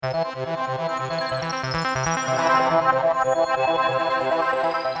So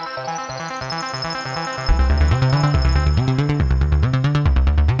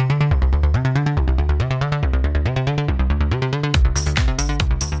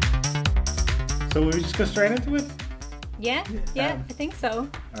we just go straight into it? Yeah, I think so.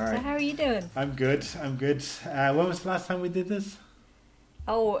 All right. So how are you doing? I'm good. When was the last time we did this?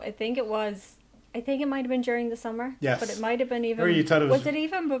 Oh, I think it might have been during the summer. Yes. But it might have been even... Or you thought it was it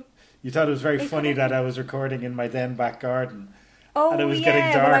even... But, You thought it was very I funny thought that I was recording in my then back garden. oh, And it was yeah,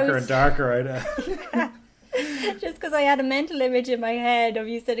 getting well, darker and darker. Just because I had a mental image in my head of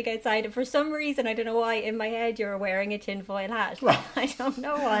you sitting outside. And for some reason, I don't know why, in my head you were wearing a tinfoil hat. Well, I don't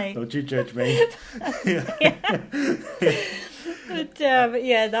know why. Don't you judge me. But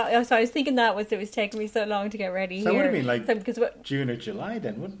yeah, so I was thinking it was taking me so long to get ready So it here. would have been like because June or July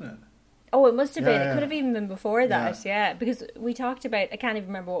then, wouldn't it? Oh, it must have been. Yeah. It could have even been before that, yeah. Because we talked about, I can't even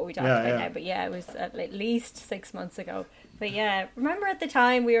remember what we talked about now, but yeah, it was at least 6 months ago. But yeah, remember at the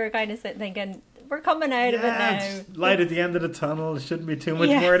time we were kind of sitting thinking, we're coming out of it now. It's light at the end of the tunnel. There shouldn't be too much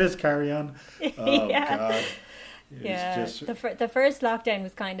more of this carry on. Oh, God. The first lockdown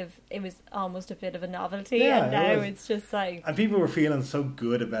was it was almost a bit of a novelty, Yeah, and now it's just like... And people were feeling so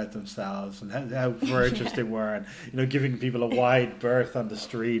good about themselves and how virtuous they were, and giving people a wide berth on the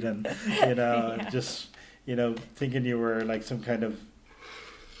street, and just thinking you were like some kind of,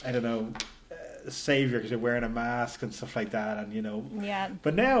 I don't know, savior because you're wearing a mask and stuff like that, and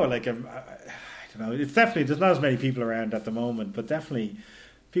But now, like, I don't know, it's definitely, there's not as many people around at the moment, but definitely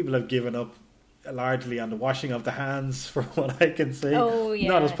people have given up largely on the washing of the hands, for what I can see. Oh, yeah.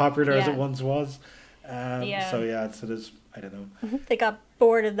 Not as popular as Yeah. it once was. So there's, I don't know. They got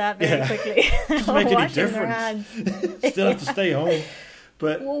bored of that very quickly. Doesn't make any Washing their difference. hands. Still have to stay home.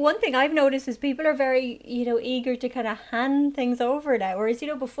 But Well, one thing I've noticed is people are very, eager to kind of hand things over now. Whereas,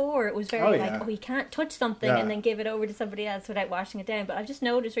 before it was very you can't touch something and then give it over to somebody else without washing it down. But I've just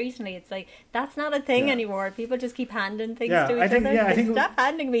noticed recently it's like, that's not a thing anymore. People just keep handing things to each other. I think Stop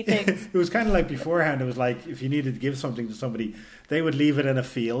handing me things. It was kind of like beforehand. It was like if you needed to give something to somebody, they would leave it in a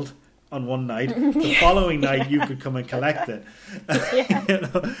field on one night. The following night, you could come and collect it.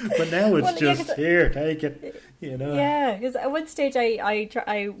 But now it's here, take it. Yeah, because at one stage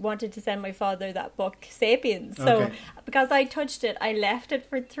I wanted to send my father that book Sapiens. So because I touched it, I left it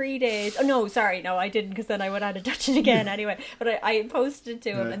for 3 days. Oh no, I didn't, because then I would have to touch it again anyway. But I posted it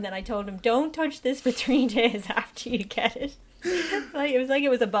to him, and then I told him, don't touch this for 3 days after you get it. It was like it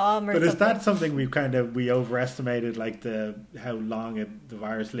was a bomb or something. But is that something we overestimated, like how long the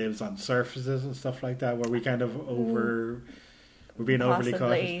virus lives on surfaces and stuff like that, where we kind of we're being overly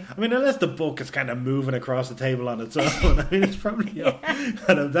cautious? I mean, unless the book is kind of moving across the table on its own. I mean, it's probably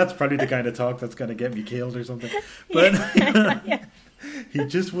that's probably the kind of talk that's going to get me killed or something. But he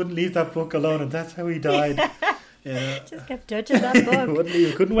just wouldn't leave that book alone, and that's how he died. Yeah. Just kept touching that book.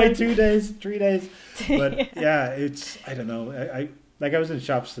 Couldn't wait 2 days, 3 days. But it's, I don't know. I was in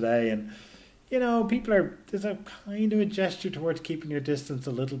shops today, and there's a kind of a gesture towards keeping your distance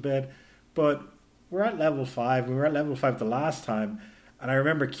a little bit, but we're at level 5. We were at level 5 the last time, and I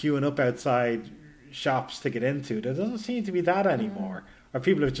remember queuing up outside shops to get into. There doesn't seem to be that anymore. Or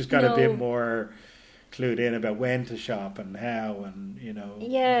people have just got a bit more clued in about when to shop and how, and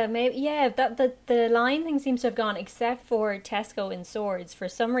that the line thing seems to have gone, except for Tesco and Swords. For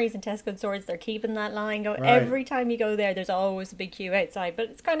some reason, Tesco and Swords, they're keeping that line going. Right. Every time you go there's always a big queue outside, but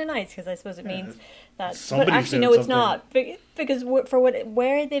it's kind of nice because I suppose it means that. But actually, no, it's not, because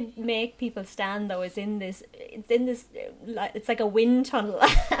where they make people stand though is in this. It's like a wind tunnel.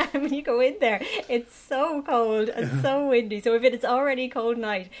 When you go in there, it's so cold and so windy. So if it's already cold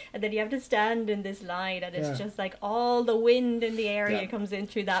night, and then you have to stand in this line, and it's just like all the wind in the area comes in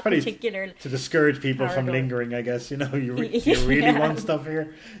through that particular, to discourage people corridor. From lingering, I guess. You really want stuff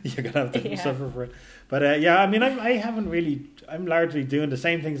here, you're gonna have to suffer for it. But I mean, I'm largely doing the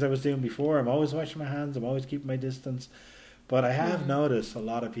same things I was doing before. I'm always washing my hands, I'm always keeping my distance, but I have noticed a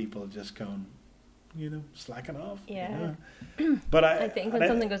lot of people just going, slacking off. But I think when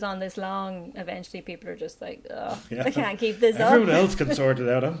something goes on this long, eventually people are just like, I can't keep this up. Everyone else can sort it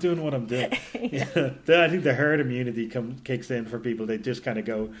out. I'm doing what I'm doing. I think the herd immunity kicks in for people. They just kind of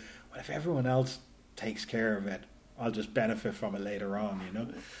go, well, if everyone else takes care of it, I'll just benefit from it later on,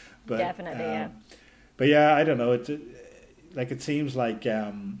 But, definitely, But I don't know. It seems like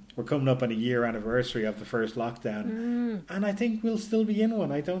we're coming up on a year anniversary of the first lockdown, and I think we'll still be in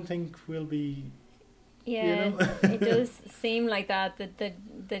one. I don't think we'll be. Yeah, it does seem like that. The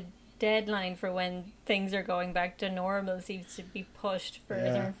deadline for when things are going back to normal seems to be pushed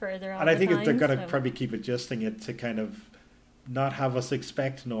further and further. And I think they're going to probably keep adjusting it to kind of not have us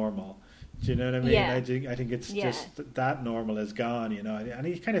expect normal. Do you know what I mean? Yeah. I think it's just that normal is gone, you know. And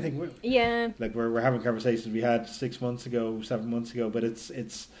you kind of think, like we're having conversations we had 7 months ago, but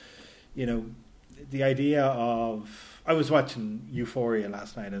it's you know, the idea of, I was watching Euphoria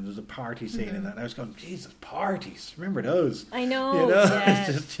last night, and there's a party scene in that, and I was going, Jesus, parties! Remember those? I know. You know, yeah.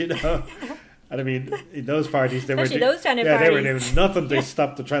 it's just, you know. And I mean, in those parties, Especially those kind of they were parties. doing nothing to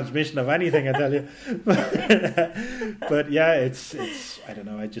stop the transmission of anything, I tell you. But yeah, it's I don't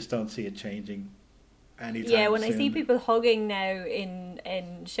know. I just don't see it changing anytime Yeah, when soon. I see people hugging now in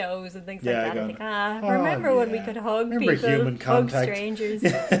shows and things like that, I think, remember when we could hug remember people, human contact. hug strangers?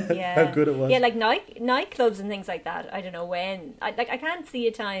 Yeah, How good it was. Yeah, like nightclubs and things like that. I don't know when. I can't see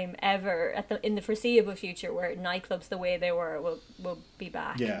a time ever in the foreseeable future where nightclubs the way they were will be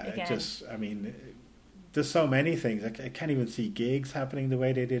back. Yeah, again. I mean, there's so many things. I can't even see gigs happening the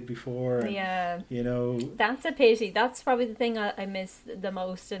way they did before. And, yeah, you know, that's a pity. That's probably the thing I miss the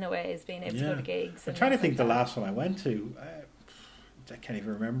most in a way, is being able to go to gigs. I'm trying to think the last one I went to. I can't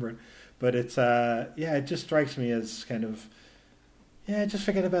even remember it, but it's it just strikes me as kind of just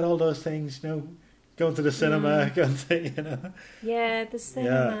forget about all those things. You know, going to the cinema, going to the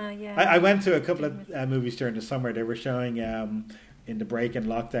cinema. Yeah, I went to a couple of movies during the summer. They were showing. In the break in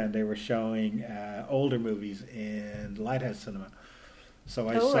lockdown, they were showing older movies in Lighthouse Cinema. So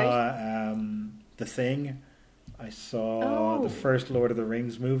I saw The Thing. I saw the first Lord of the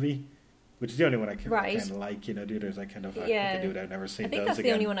Rings movie, which is the only one I kind of like. You know, the others I kind of I've never seen. I think those that's again.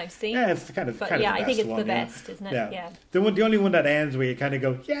 the only one I've seen. Yeah, it's the kind of the I best think it's one, the best, isn't it? Yeah. The only one that ends where you kind of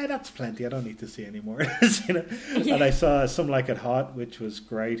go, yeah, that's plenty. I don't need to see anymore. You know? And I saw Some Like It Hot, which was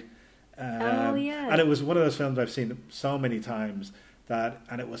great. And it was one of those films I've seen so many times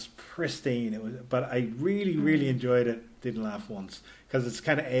and it was pristine. But I really, really enjoyed it. Didn't laugh once because it's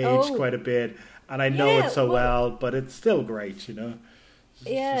kind of aged quite a bit, and I know it so well, but it's still great, you know.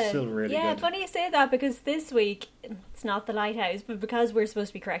 It's still really good. Funny you say that, because this week it's not The Lighthouse, but because we're supposed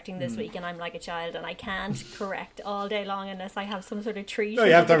to be correcting this week, and I'm like a child and I can't correct all day long unless I have some sort of treat. No,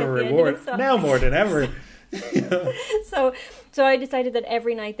 you have to have a reward now more than ever. So I decided that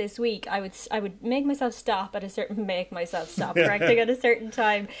every night this week I would make myself stop correcting at a certain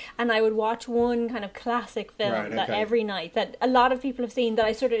time, and I would watch one kind of classic film that every night that a lot of people have seen, that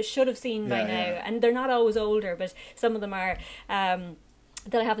I sort of should have seen by now, and they're not always older, but some of them are.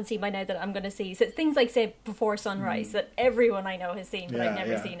 That I haven't seen by now that I'm going to see. So things like, say, Before Sunrise, that everyone I know has seen, but I've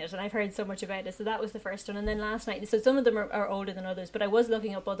never seen it, and I've heard so much about it. So that was the first one. And then last night, so some of them are older than others, but I was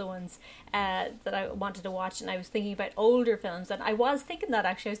looking up other ones that I wanted to watch, and I was thinking about older films, and I was thinking that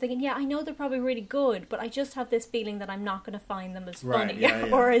actually. I was thinking, I know they're probably really good, but I just have this feeling that I'm not going to find them as funny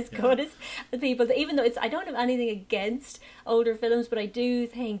or as good as the people. Even though I don't have anything against older films, but I do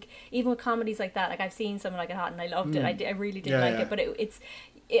think, even with comedies like that, like I've seen Something Like It Hot, and I loved it. I really did like it, but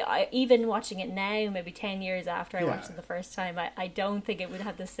even watching it now, maybe 10 years after I watched it the first time, I don't think it would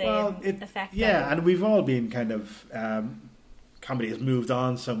have the same effect. Yeah, and we've all been kind of comedy has moved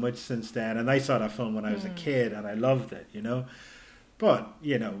on so much since then, and I saw that film when I was a kid and I loved it, you know. But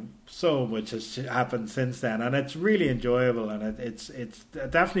you know, so much has happened since then, and it's really enjoyable, and it's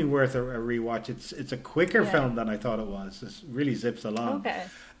definitely worth a rewatch. It's a quicker film than I thought it was. It really zips along. Okay,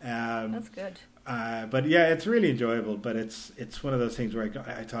 that's good. But yeah, it's really enjoyable. But it's one of those things where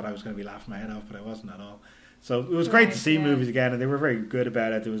I thought I was going to be laughing my head off, but I wasn't at all. So it was great to see movies again, and they were very good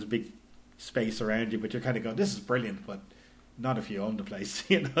about it. There was a big space around you, but you're kind of going, "This is brilliant," but not if you own the place.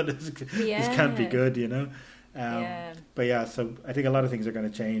 You know, this can't be good. You know. But yeah, so I think a lot of things are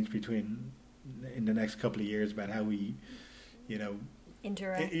going to change in the next couple of years about how we, you know,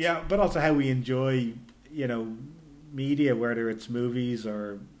 interact. Yeah, but also how we enjoy, you know, media, whether it's movies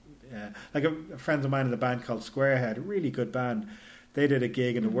or like a friend of mine in a band called Squarehead, a really good band. They did a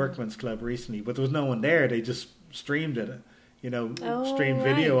gig in the Workman's Club recently, but there was no one there. They just streamed it. You know, streamed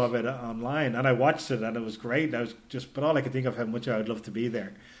video of it online, and I watched it, and it was great. But all I could think of how much I would love to be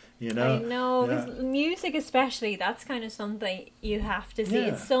there. You know, I know, because music especially, that's kind of something you have to see.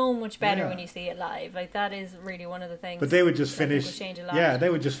 It's so much better when you see it live. Like, that is really one of the things. But they would just finish. They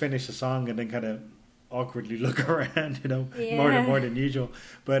would just finish the song and then kind of awkwardly look around, you know, more than usual.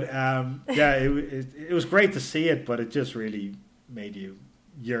 But it was great to see it, but it just really made you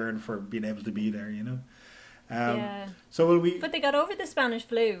yearn for being able to be there, you know. So will we? But they got over the Spanish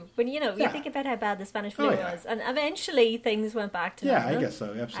flu. When you think about how bad the Spanish flu was, and eventually things went back to normal. Yeah, I guess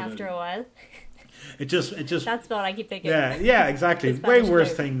so. Absolutely. After a while. It just. That's what I keep thinking. Yeah, exactly. Way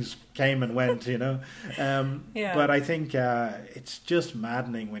worse things came and went, you know. But I think it's just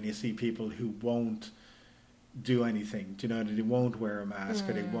maddening when you see people who won't do anything. Do you know? They won't wear a mask,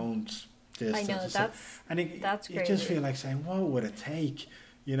 or they won't this. I know, that's you just feel like saying, what would it take,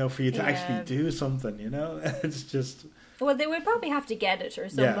 for you to actually do something, It's just... Well, they would probably have to get it, or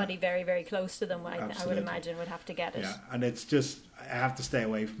somebody very, very close to them, I would imagine, would have to get it. Yeah, and it's just, I have to stay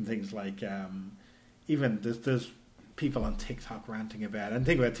away from things like, even there's people on TikTok ranting about it. And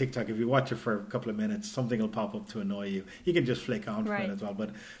think about TikTok, if you watch it for a couple of minutes, something will pop up to annoy you. You can just flick on from it as well, but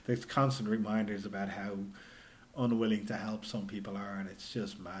there's constant reminders about how unwilling to help some people are, and it's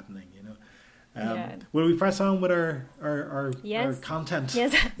just maddening, Will we press on with our content?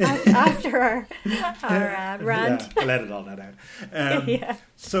 Yes, after our rant. Yeah, I let it all that out.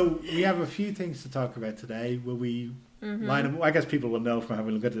 So we have a few things to talk about today. Will we line them? I guess people will know from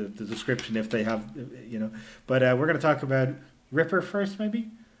having a look at the description if they have, But we're going to talk about Ripper first, maybe?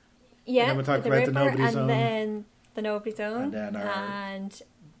 Yeah, and then we'll talk about Ripper, the Nobody Zone. And then the Nobody Zone. And then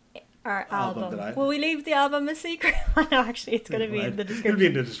our album. Will we leave the album a secret? No, actually, it's going to be in the description. It'll be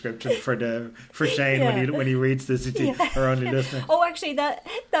in the description for Shane when he reads this. Our only listener. Oh, actually, that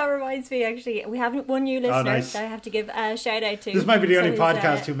reminds me. Actually, we have one new listener that I have to give a shout out to. This might be the only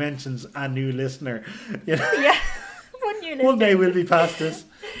podcast who mentions a new listener. Yeah, one new listener. One day we'll be past this.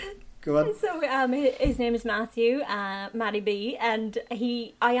 Go on. So his name is Matthew, Matty B, and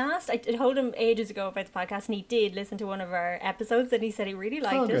I told him ages ago about the podcast, and he did listen to one of our episodes, and he said he really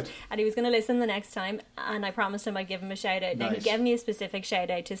liked it, and he was going to listen the next time, and I promised him I'd give him a shout out. Now he gave me a specific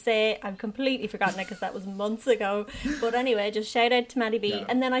shout out to say, I've completely forgotten it because that was months ago, but anyway, just shout out to Matty B,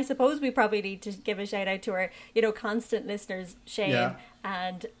 and then I suppose we probably need to give a shout out to our constant listeners, Shane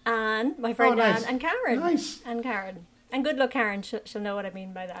and Anne, my friend Anne, and Karen. And good luck, Karen. She'll know what I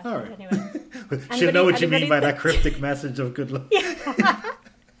mean by that. All right. Anyway. She'll know what you mean by that cryptic message of good luck.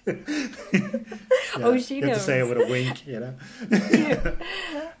 Oh, she knows. You have to say it with a wink,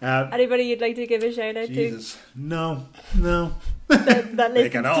 Anybody you'd like to give a shout out to? No. That they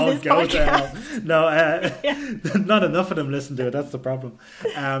can all this go podcast. No, not enough of them listen to it. That's the problem.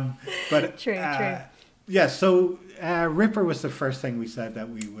 But true. Yeah. So Ripper was the first thing we said that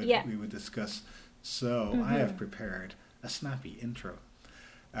we would discuss. So I have prepared a snappy intro.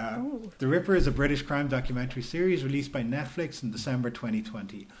 The Ripper is a British crime documentary series released by Netflix in December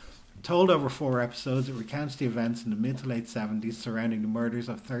 2020. Told over 4 episodes, it recounts the events in the mid to late 70s surrounding the murders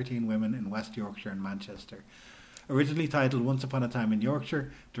of 13 women in West Yorkshire and Manchester. Originally titled Once Upon a Time in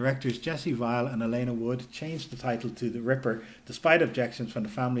Yorkshire, directors Jesse Vile and Elena Wood changed the title to The Ripper despite objections from the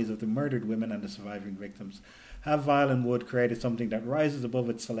families of the murdered women and the surviving victims. Have Vile and Wood created something that rises above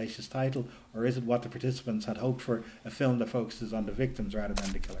its salacious title, or is it what the participants had hoped for, a film that focuses on the victims rather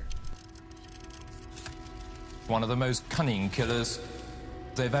than the killer? One of the most cunning killers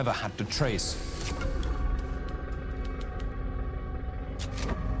they've ever had to trace.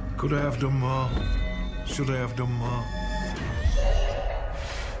 Could I have done more? Should I have done more?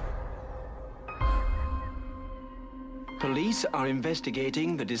 Police are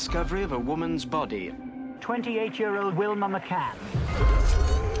investigating the discovery of a woman's body. 28-year-old Wilma McCann.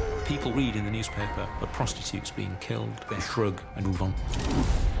 People read in the newspaper of prostitutes being killed. They shrug and move on.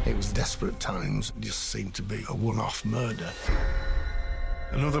 It was desperate times. It just seemed to be a one-off murder.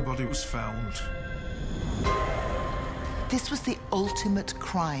 Another body was found. This was the ultimate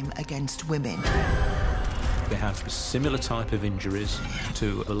crime against women. They have a similar type of injuries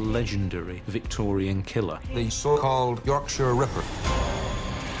to the legendary Victorian killer. The so-called Yorkshire Ripper.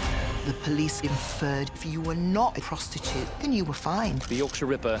 The police inferred if you were not a prostitute, then you were fine. The Yorkshire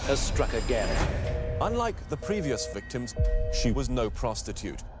Ripper has struck again. Unlike the previous victims, she was no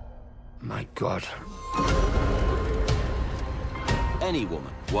prostitute. My God. Any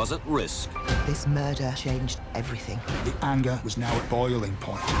woman was at risk. This murder changed everything. The anger was now at boiling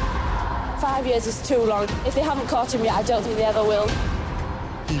point. 5 years is too long. If they haven't caught him yet, I don't think they ever will.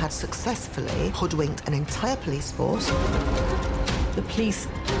 He had successfully hoodwinked an entire police force. The police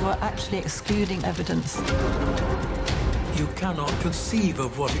were actually excluding evidence. You cannot conceive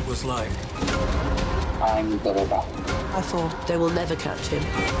of what it was like. I'm the Ripper. I thought they will never catch him.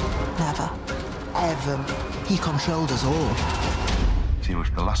 Never. Ever. He controlled us all. He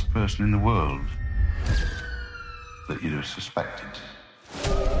was the last person in the world that you'd have suspected.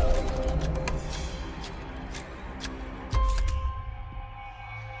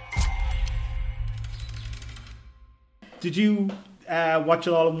 Did you watch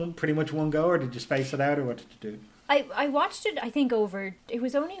it all in pretty much one go, or did you space it out, or what did you do? I watched it, I think, it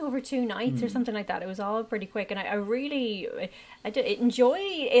was only over 2 nights or something like that. It was all pretty quick, and I really did enjoy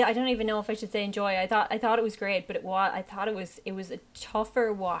it. I don't even know if I should say enjoy. I thought it was great, but I thought it was a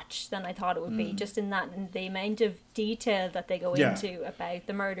tougher watch than I thought it would be, just in the amount of detail that they go into about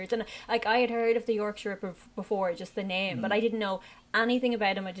the murders. And like, I had heard of the Yorkshire Ripper before, just the name, but I didn't know anything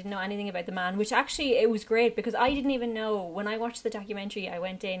about him. I didn't know anything about the man, which actually it was great because I didn't even know when I watched the documentary. I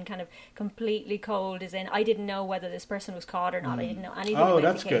went in kind of completely cold, as in I didn't know whether this person was caught or not. I didn't know anything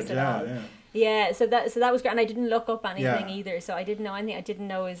about the case at all. Yeah, so that was great, and I didn't look up anything either, so I didn't know anything. I didn't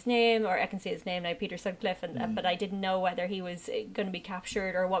know his name, or I can say his name now, Peter Sutcliffe, but I didn't know whether he was going to be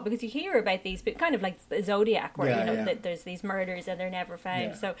captured or what, because you hear about these, but kind of like the Zodiac, where that there's these murders and they're never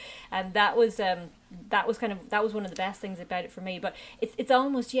found. So that was one of the best things about it for me. But it's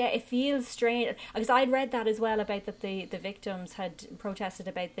almost it feels strange, because I'd read that as well, about that the victims had protested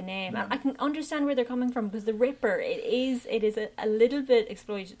about the name, and I can understand where they're coming from, because the Ripper, it is a little bit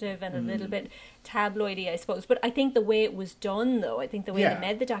exploitative and a little bit tabloidy, I suppose. But I think the way it was done, though, I think the way they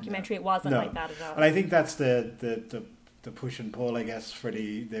made the documentary, it wasn't like that at all. And I think that's the push and pull, I guess, for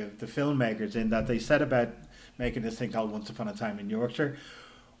the filmmakers, in that they set about making this thing called Once Upon a Time in Yorkshire,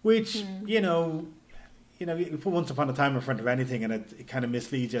 which you put Once Upon a Time in front of anything and it kind of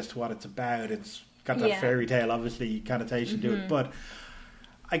misleads you as to what it's about. It's got that fairy tale, obviously, connotation to it. But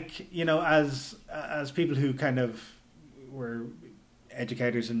as people who kind of were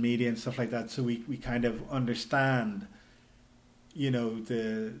educators in media and stuff like that, so we kind of understand,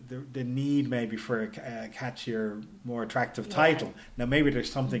 the need maybe for a catchier, more attractive title. Now maybe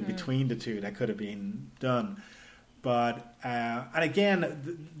there's something between the two that could have been done, but and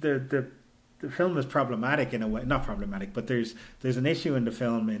again, the film is problematic in a way, not problematic, but there's an issue in the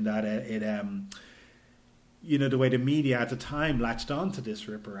film in that the way the media at the time latched on to this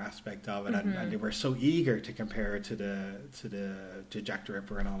Ripper aspect of it, and they were so eager to compare it to Jack the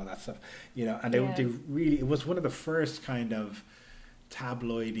Ripper and all of that stuff, and they really, it was one of the first kind of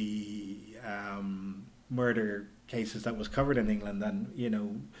tabloidy murder cases that was covered in England,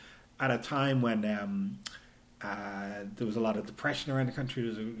 and at a time when there was a lot of depression around the country, there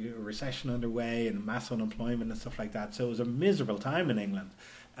was a recession underway and mass unemployment and stuff like that, so it was a miserable time in England.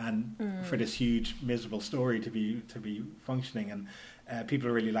 And for this huge miserable story to be functioning, and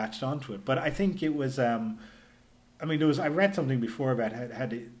people really latched onto it. But I think it was, I read something before about how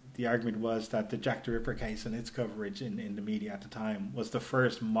the argument was that the Jack the Ripper case and its coverage in the media at the time was the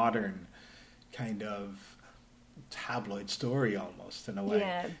first modern kind of tabloid story, almost, in a way.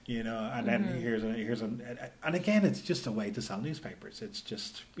 And then here's and again, it's just a way to sell newspapers. It's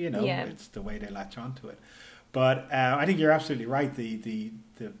just it's the way they latch onto it. But I think you're absolutely right. The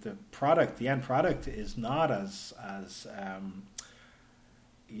product, the end product, is not as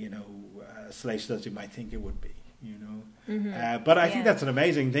salacious as you might think it would be. But I think that's an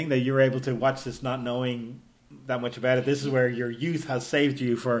amazing thing that you're able to watch this not knowing that much about it. This is where your youth has saved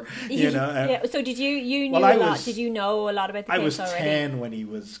you for So did you knew a lot? Did you know a lot about the case already? I was 10 when he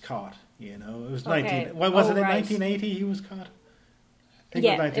was caught. It was 1980 he was caught? I think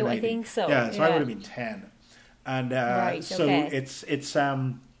it was 1980. I think so. So I would have been 10. And it's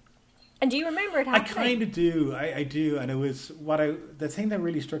and do you remember it happening? I kind of do. I do, and it was the thing that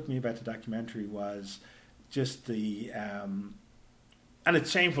really struck me about the documentary was just the and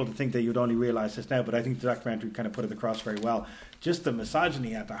it's shameful to think that you'd only realise this now, but I think the documentary kind of put it across very well. Just the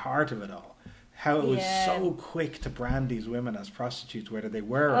misogyny at the heart of it all. How it was so quick to brand these women as prostitutes, whether they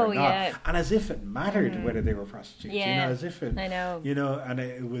were or not, and as if it mattered whether they were prostitutes. As if it, I know. And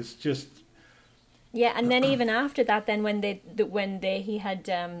it was just. Yeah, and then even after that, then when he had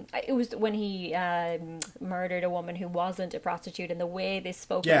it was when he murdered a woman who wasn't a prostitute, and the way they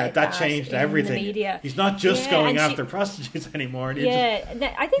spoke about that changed everything. In the media. He's not just going after prostitutes anymore.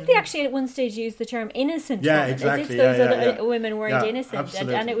 I think they actually at one stage used the term innocent. Exactly. As if those other women weren't innocent,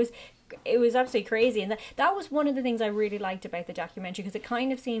 absolutely. and it was absolutely crazy, and that was one of the things I really liked about the documentary, because it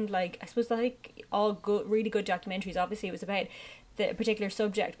kind of seemed like, I suppose, like all good, really good documentaries, obviously it was about the particular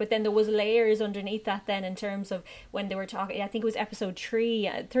subject, but then there was layers underneath that then, in terms of when they were talking. I think it was episode 3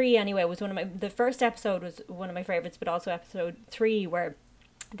 anyway, was the first episode was one of my favorites, but also episode 3, where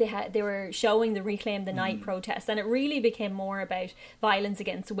they were showing the Reclaim the Night protests, and it really became more about violence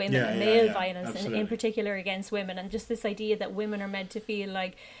against women, and male violence in particular against women, and just this idea that women are meant to feel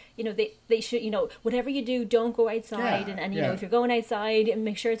like, they should, whatever you do, don't go outside, and if you're going outside,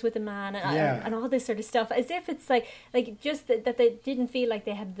 make sure it's with a man, and all this sort of stuff, as if it's like just that they didn't feel like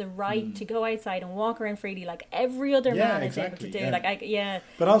they had the right to go outside and walk around freely like every other man is able to do.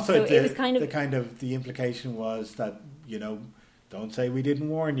 But also, so it was kind of the implication was that don't say we didn't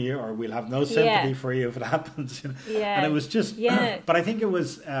warn you, or we'll have no sympathy for you if it happens. And it was just. But I think it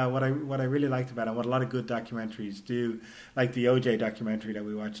was what I really liked about it, and what a lot of good documentaries do, like the OJ documentary that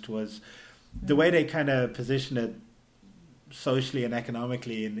we watched, was the way they kind of position it socially and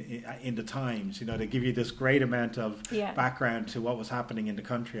economically in the times. They give you this great amount of background to what was happening in the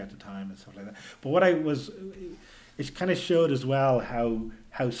country at the time and stuff like that. But what I was it kind of showed as well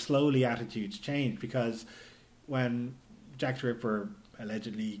how slowly attitudes change, because when Jack the Ripper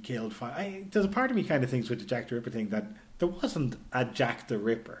allegedly killed there's a part of me kind of thinks with the Jack the Ripper thing that there wasn't a Jack the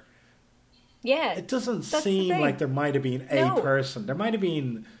Ripper. Yeah. It doesn't seem like there might have been a person. There might have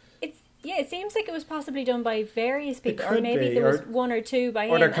been... it seems like it was possibly done by various people, or maybe there was one or two by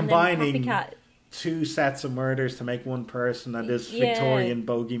him. Or they're combining and then two sets of murders to make one person, and this Victorian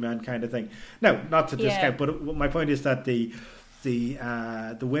bogeyman kind of thing. No, not to discount, but my point is that the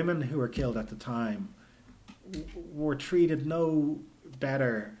women who were killed at the time were treated no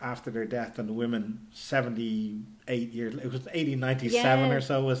better after their death than the women 78 years. It was 1897 or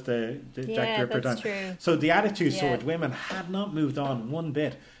so was the Jack the Ripper time. True. So the attitudes toward women had not moved on one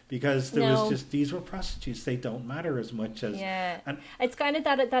bit, because there was just, these were prostitutes. They don't matter as much as... Yeah. And it's kind of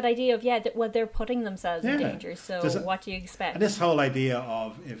that idea of, they're putting themselves in danger, so what do you expect? And this whole idea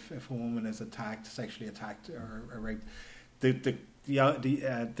of if a woman is sexually attacked or raped, the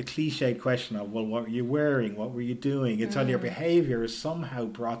cliched question of, well, what were you wearing? What were you doing? It's on your behaviour has somehow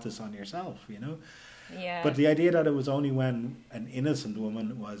brought this on yourself, you know? Yeah. But the idea that it was only when an innocent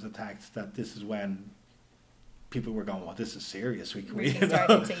woman was attacked that this is when people were going, well, this is serious. Really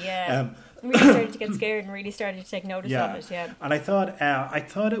started to get scared and really started to take notice of it, And I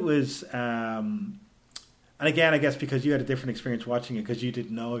thought it was... and again, I guess because you had a different experience watching it, because you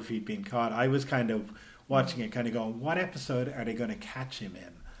didn't know if he'd been caught, I was kind of watching it kind of going, what episode are they going to catch him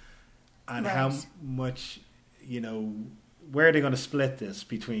in? And how much, where are they going to split this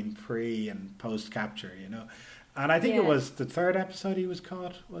between pre and post capture, And I think it was the third episode he was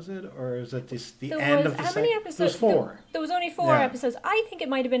caught, was it? Or is it the end of the second? How many episodes? There was 4. There was only 4 episodes. I think it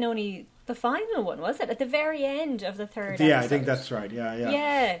might have been only the final one, was it? At the very end of the third episode. Yeah, I think that's right.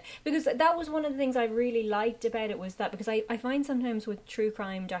 Yeah, because that was one of the things I really liked about it, was that, because I find sometimes with true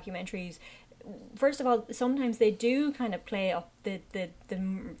crime documentaries, first of all, sometimes they do kind of play up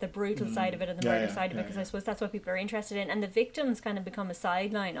the brutal side of it and the murder side of it, because I suppose that's what people are interested in, and the victims kind of become a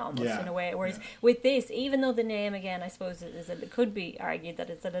sideline almost in a way. Whereas with this, even though the name, again, I suppose it could be argued that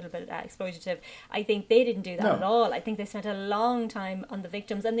it's a little bit exploitative, I think they didn't do that at all. I think they spent a long time on the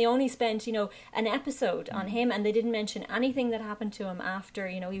victims, and they only spent an episode on him, and they didn't mention anything that happened to him after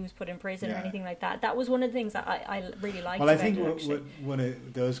he was put in prison or anything like that. That was one of the things that I really liked. Well, I think with one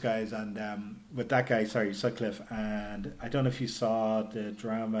of those guys, and with that guy, Sutcliffe, and I don't know if you saw the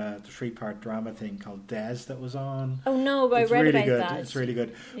 3-part drama thing called Des that was on. Oh no, but I read really about good. that. It's really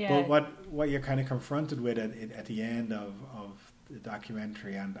good. Yeah. But what you're kind of confronted with at the end of the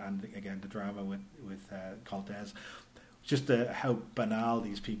documentary and again the drama with called Des, just how banal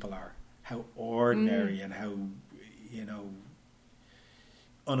these people are, how ordinary and how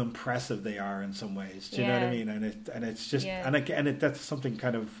unimpressive they are in some ways. Do you know what I mean? And it's just and that's something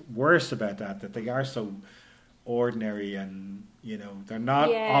kind of worse about that they are so ordinary, and they're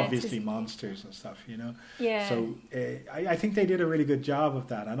not obviously monsters and stuff. So I think they did a really good job of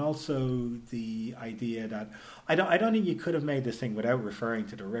that, and also the idea that I don't think you could have made this thing without referring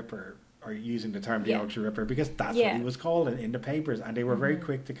to the Ripper or using the term the Yorkshire Ripper, because that's what he was called in the papers, and they were very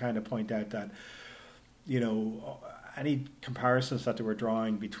quick to kind of point out that any comparisons that they were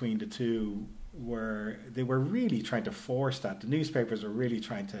drawing between the two were really trying to force that. The newspapers were really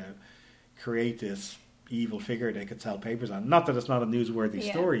trying to create this evil figure they could sell papers on. Not that it's not a newsworthy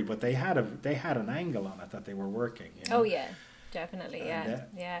story, but they had an angle on it that they were working. Oh yeah, definitely,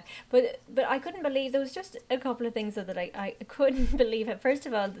 yeah. But I couldn't believe, there was just a couple of things that I couldn't believe it. First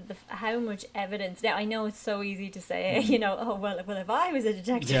of all, how much evidence. Now I know it's so easy to say, oh well, if I was a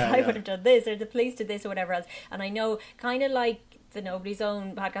detective, I would have done this, or the police did this, or whatever else. And I know, kind of like the Nobody's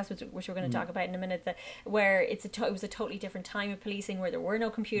Own podcast, which we're going to talk about in a minute, where it was a totally different time of policing, where there were no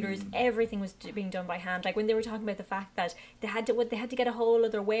computers, everything was being done by hand. Like when they were talking about the fact that they had to get a whole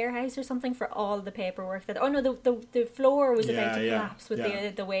other warehouse or something for all the paperwork. The floor was about to collapse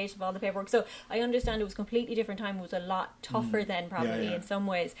with the weight of all the paperwork. So I understand it was a completely different time. It was a lot tougher then, probably in some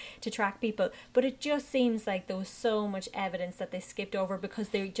ways, to track people. But it just seems like there was so much evidence that they skipped over, because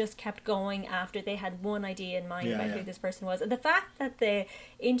they just kept going after they had one idea in mind about who this person was. And the fact that they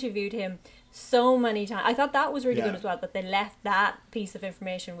interviewed him so many times, I thought that was really good as well, that they left that piece of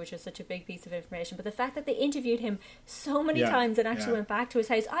information, which is such a big piece of information, but the fact that they interviewed him so many times and actually went back to his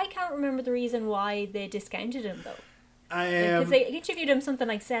house. I can't remember the reason why they discounted him though, because they interviewed him something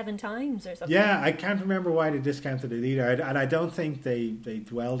like 7 times or something. I can't remember why they discounted it either, and I don't think they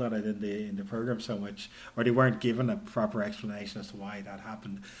dwelled on it in the program so much, or they weren't given a proper explanation as to why that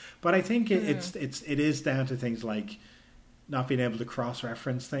happened. But I think it is down to things like not being able to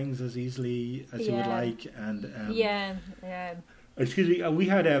cross-reference things as easily as you would like, and excuse me, we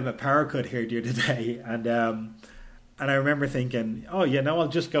had a power cut here the other day, and And I remember thinking, oh, I'll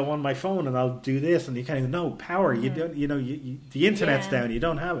just go on my phone and I'll do this. And you kind of, no, power. You don't, the internet's down. You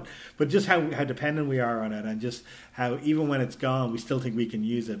don't have it. But just how dependent we are on it, and just how even when it's gone, we still think we can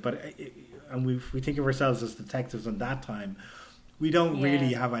use it. But and we think of ourselves as detectives in that time. We don't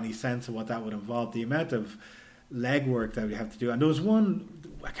really have any sense of what that would involve. The amount of legwork that we have to do. And there was one,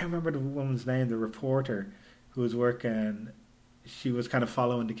 I can't remember the woman's name, the reporter who was working. She was kind of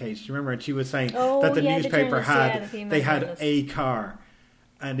following the case. Do you remember? And she was saying that the newspaper had a car,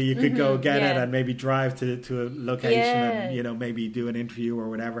 and you could go get it and maybe drive to a location and maybe do an interview or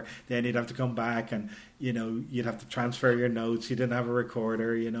whatever. Then you'd have to come back and you'd have to transfer your notes. You didn't have a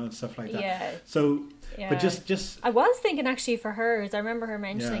recorder, and stuff like that. Yeah. So, but just I was thinking actually for hers. I remember her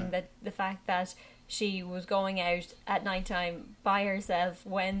mentioning that the fact that she was going out at nighttime by herself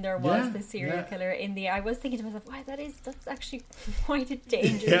when there was the serial killer in the. I was thinking to myself, wow, that's actually quite a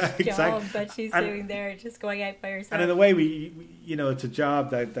dangerous job that she's doing there, just going out by herself. And in a way, we it's a job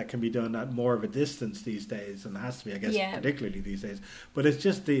that can be done at more of a distance these days, and it has to be, I guess, particularly these days. But it's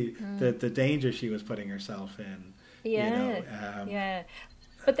just the danger she was putting herself in. Yeah.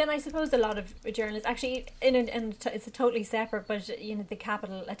 But then I suppose a lot of journalists actually, and it's a totally separate, but the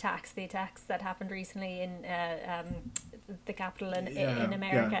Capitol attacks, the attacks that happened recently in the Capitol in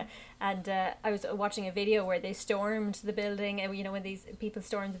America, and I was watching a video where they stormed the building, and when these people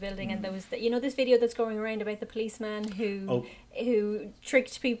stormed the building, and there was this video that's going around about the policeman who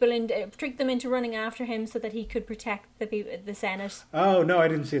tricked them into running after him so that he could protect the Senate. Oh no, I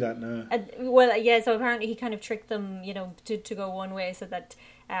didn't see that. No. So apparently he kind of tricked them, to go one way so that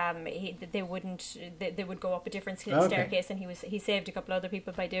they would go up a different staircase, and he saved a couple other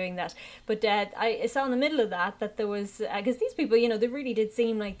people by doing that. But I saw in the middle of that there was, because these people, they really did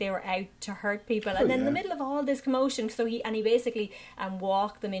seem like they were out to hurt people, and then in the middle of all this commotion, so he basically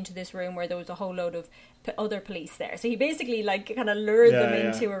walked them into this room where there was a whole load of other police there. So he basically kind of lured them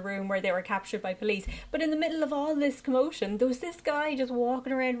into a room where they were captured by police. But in the middle of all this commotion, there was this guy just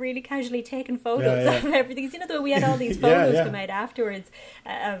walking around really casually taking photos of everything. So, we had all these photos come out afterwards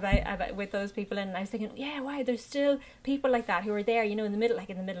about with those people, and I was thinking, wow, there's still people like that who are there, in the middle,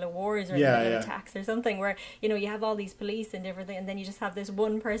 like in the middle of wars or in the middle of attacks or something, where you have all these police and everything, and then you just have this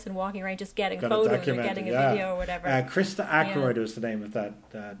one person walking around just getting photos or getting a video or whatever. Krista Ackroyd was the name of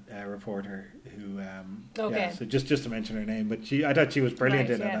that reporter who. So just to mention her name, but I thought she was brilliant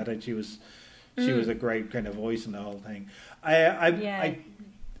in it. I thought she was a great kind of voice in the whole thing. I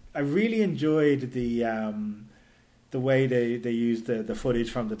really enjoyed the way they used the footage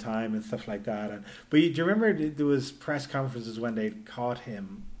from the time and stuff like that. But do you remember there was press conferences when they caught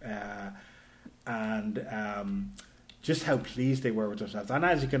him and just how pleased they were with themselves? And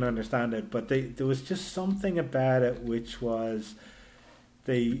as you can understand it, but there was just something about it which was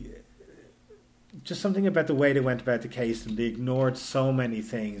just something about the way they went about the case, and they ignored so many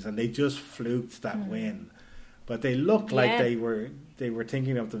things, and they just fluked that win. But they looked like they were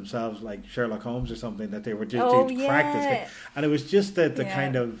thinking of themselves like Sherlock Holmes or something, that they were just practice. And it was just the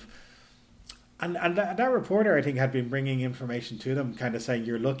kind of, and that reporter, I think, had been bringing information to them, kind of saying,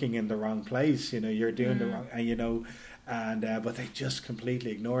 you're looking in the wrong place, you're doing the wrong, and but they just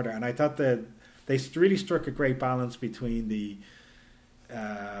completely ignored her. And I thought that they really struck a great balance between the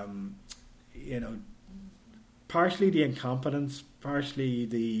partially the incompetence, partially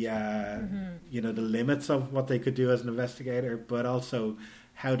the the limits of what they could do as an investigator, but also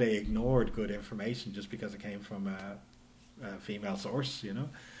how they ignored good information just because it came from a female source.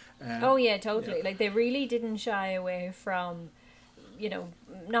 Totally. Like, they really didn't shy away from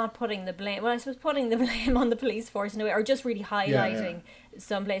not putting the blame. Well, I suppose putting the blame on the police force in a way, or just really highlighting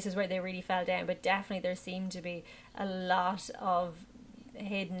some places where they really fell down. But definitely there seemed to be a lot of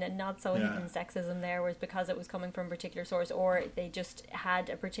hidden and not so hidden sexism there, was because it was coming from a particular source, or they just had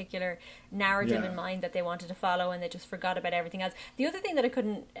a particular narrative in mind that they wanted to follow, and they just forgot about everything else. The other thing that I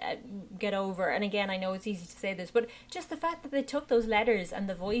couldn't get over, and again, I know it's easy to say this, but just the fact that they took those letters and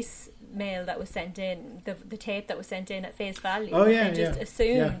the voicemail that was sent in, the tape that was sent in at face value, and just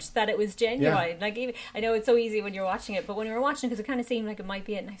assumed that it was genuine. Like, even, I know it's so easy when you're watching it, but when you were watching it, because it kind of seemed like it might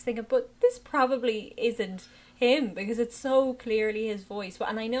be it, and I was thinking, but this probably isn't him, because it's so clearly his voice.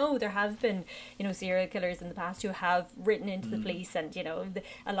 And I know there have been, serial killers in the past who have written into the police, and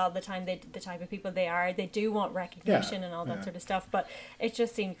a lot of the time, the type of people they do want recognition and all that sort of stuff. But it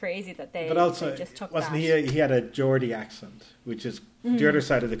just seemed crazy that they just took wasn't that. He had a Geordie accent, which is the other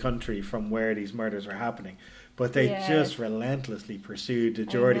side of the country from where these murders were happening. but they just relentlessly pursued the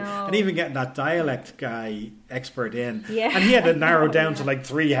Geordie, and even getting that dialect guy expert in, and he had it narrowed down to like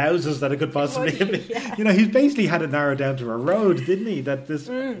 3 houses that it could possibly be. You know, he basically had it narrowed down to a road, didn't he? That this,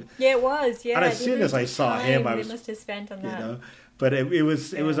 yeah, it was. Yeah, and as soon as I saw him, I was, must have spent on that. You know, but it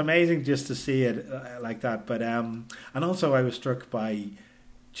was amazing just to see it like that. But and also I was struck by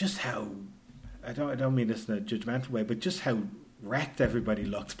just how, I don't mean this in a judgmental way, but just how wrecked everybody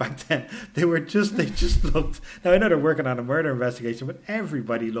looked back then. They just looked. Now I know they're working on a murder investigation, but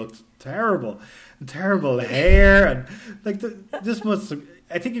everybody looked terrible hair, and like this must.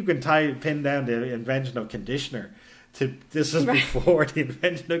 I think you can pin down the invention of conditioner to this is before the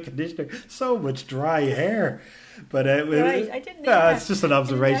invention of conditioner. So much dry hair. But I didn't know that. It's just an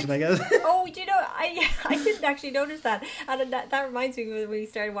observation, I guess. Oh, you know, I didn't actually notice that. And that reminds me, when we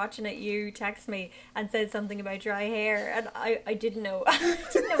started watching it, you texted me and said something about dry hair, and I didn't know. I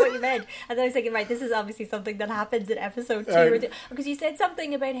didn't know what you meant. And then I was thinking, right, this is obviously something that happens in episode 2. Because you said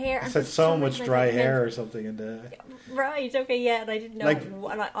something about hair. I said so much dry hair or something in the... Right, okay, yeah, and I didn't know.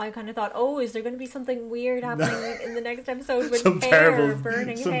 And I kind of thought, oh, is there going to be something weird happening in the next episode with burning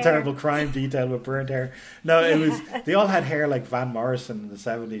hair? Some terrible crime detail with burnt hair. No, it was... They all had hair like Van Morrison in the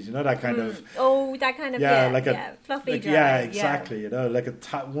 70s, you know, that kind of... Oh, that kind of, fluffy dry. Yeah, exactly, you know, like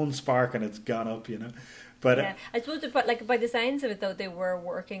one spark and it's gone up, you know. But I suppose, but by the sounds of it, though, they were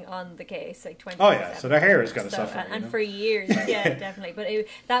working on the case like 20. Oh yeah, so their hair is going to suffer, and for years, yeah, definitely. But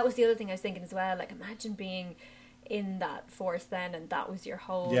that was the other thing I was thinking as well. Like, imagine being in that force then, and that was your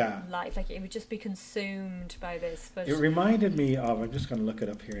whole life. Like, it would just be consumed by this. But it reminded me of. I'm just going to look it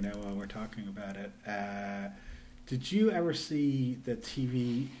up here now while we're talking about it. Did you ever see the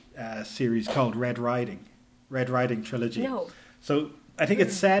TV series called Red Riding Trilogy? No. So I think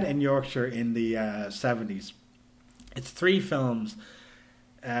it's set in Yorkshire in the 70s. It's 3 films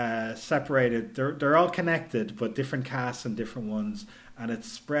separated. They're all connected, but different casts and different ones. And it's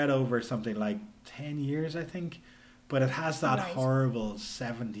spread over something like 10 years, I think. But it has that horrible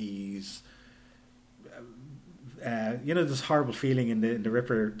 70s... you know, this horrible feeling in the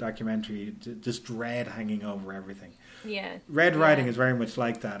Ripper documentary, this dread hanging over everything. Yeah, Red Riding is very much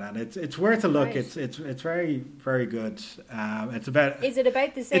like that, and it's worth a look. Right. It's very, very good. It's about. Is it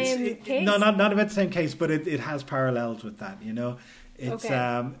about the same case? No, not about the same case, but it has parallels with that. You know, it's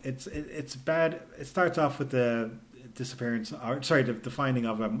it's bad. It starts off with the disappearance, the finding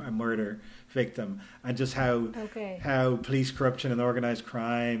of a murder victim, and just how police corruption and organised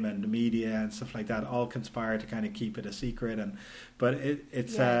crime and the media and stuff like that all conspire to kind of keep it a secret. But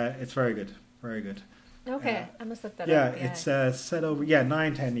it's very good, very good. Okay, I must look that up. Yeah, it's set over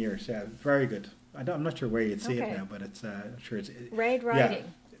 9-10 years. Yeah, very good. I'm not sure where you'd see it now, but it's I'm sure it's Red Riding. Yeah,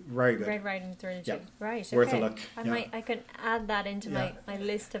 very good. Red Riding Trilogy. Yep. Right. Okay. Worth a look. I can add that into my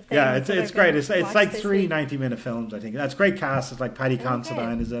list of things. Yeah, it's great. It's like 3 90-minute films, I think. That's great cast. It's like Paddy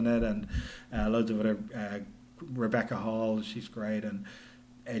Considine is in it, and loads of other Rebecca Hall, she's great, and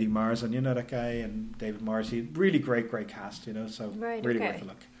Eddie Marsden, you know that guy, and David Morrissey. Really great cast, you know, so really worth a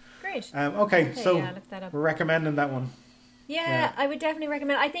look. Great. So we're recommending that one. Yeah, I would definitely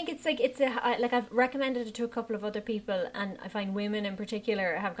recommend. I think it's I've recommended it to a couple of other people, and I find women in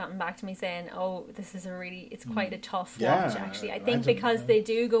particular have gotten back to me saying, "Oh, this is it's quite a tough watch." Actually, I think because they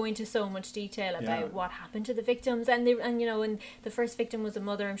do go into so much detail about what happened to the victims, and and the first victim was a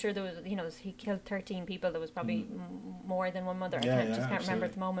mother. I'm sure there was he killed 13 people. There was probably more than one mother. I can't remember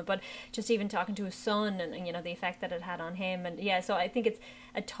at the moment, but just even talking to his son and the effect that it had on him, and so I think it's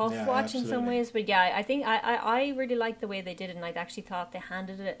a tough watch in some ways, but I think I really like the way they did it, and I actually thought they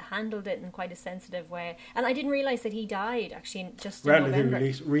handled it in quite a sensitive way, and I didn't realise that he died actually just in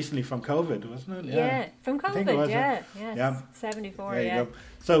November. Recently from COVID, wasn't it? Yeah, from COVID. 74. There you go.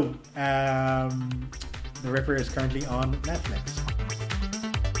 So The Ripper is currently on Netflix.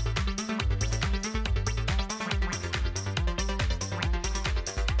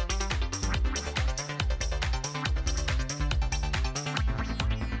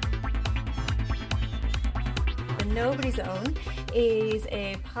 Nobody's Own is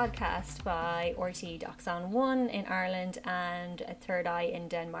a podcast by RT Doxon 1 in Ireland and a Third Eye in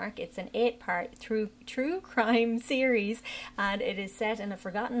Denmark. It's an 8-part true crime series, and it is set in a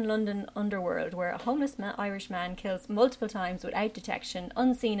forgotten London underworld where a homeless Irish man kills multiple times without detection,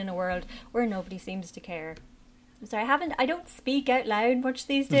 unseen in a world where nobody seems to care. So I don't speak out loud much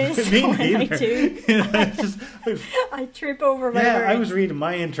these days. Me neither. I do. I trip over my words. I was reading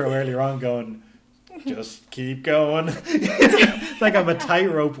my intro earlier on going, just keep going. It's like I'm a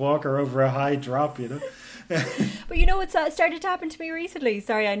tightrope walker over a high drop, you know. But you know what started to happen to me recently?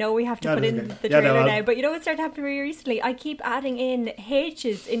 Sorry, I know we have to put in the trailer now, but you know what started happening to me recently? I keep adding in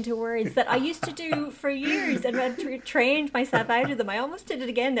H's into words that I used to do for years and I've trained myself out of them. I almost did it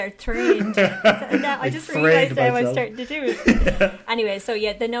again there, trained. Now I just realised how I started to do it. Anyway, so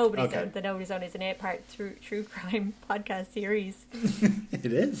yeah, The Nobody Zone. The Nobody Zone is an 8-part true crime podcast series. It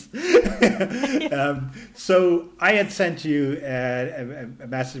is. So I had sent you a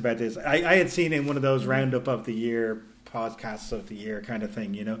message about this. I had seen in one of those roundup of the year, podcasts of the year kind of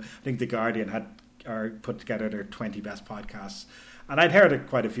thing, you know. I think The Guardian had put together their 20 best podcasts, and I'd heard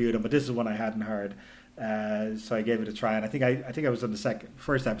quite a few of them, but this is one I hadn't heard. So I gave it a try, and I think I was on the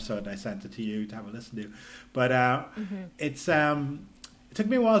first episode, and I sent it to you to have a listen to. But it took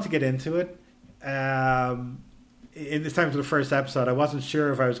me a while to get into it. In the time for the first episode, I wasn't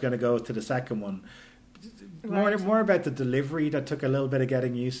sure if I was going to go to the second one. More about the delivery that took a little bit of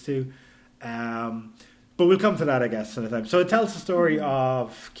getting used to. But we'll come to that, I guess, in a time. So it tells the story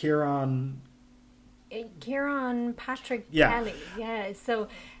of Kieran Patrick Kelly. Yeah. So.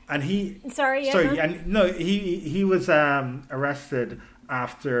 And he. Sorry. And no, he was arrested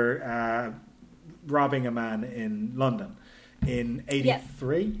after robbing a man in London in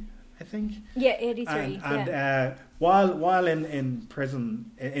 '83, I think. Yeah, '83. And while in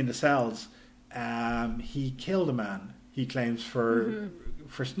prison in the cells, he killed a man. He claims for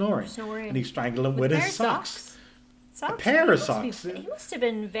snoring, and he strangled him with his socks. A pair of socks. He must have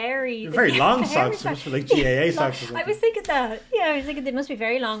been very long socks. It must be like GAA socks. I was thinking that. Yeah, I was thinking they must be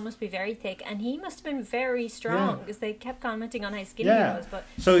very long, must be very thick, and he must have been very strong because they kept commenting on how skinny he was. But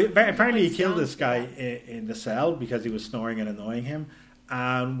so apparently he killed this guy in the cell because he was snoring and annoying him.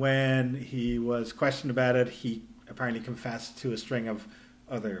 And when he was questioned about it, he apparently confessed to a string of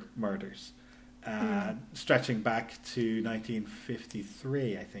other murders. Stretching back to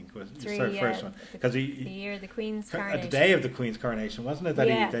 1953, I think was the first one, because the year of the Queen's coronation, the day of the Queen's coronation, wasn't it?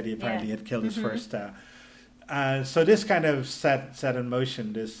 That he apparently had killed his first. So this kind of set in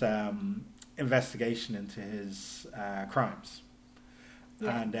motion this investigation into his crimes,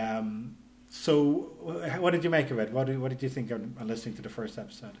 and so what did you make of it? What did you think on listening to the first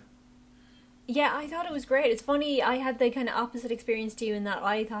episode? Yeah, I thought it was great. It's funny, I had the kind of opposite experience to you in that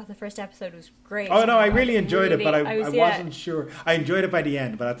I thought the first episode was great. Oh, no, I really enjoyed it, but I wasn't sure. I enjoyed it by the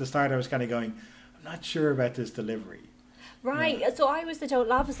end, but at the start I was kind of going, I'm not sure about this delivery. Right, so I was the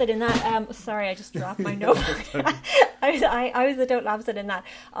total opposite in that. Sorry, I just dropped my note. I was the total opposite in that.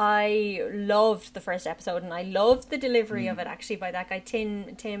 I loved the first episode, and I loved the delivery of it, actually, by that guy,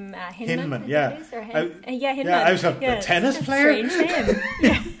 Tim Hinman. Hinman. Hinman. Yeah, I was like, the tennis player? Strange name.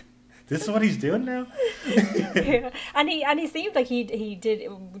 Yeah. This is what he's doing now. And he seemed like he did.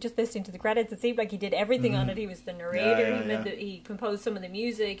 Just listening to the credits, it seemed like he did everything on it. He was the narrator. He composed some of the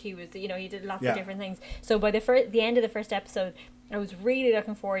music. He was, he did lots of different things. So by the end of the first episode, I was really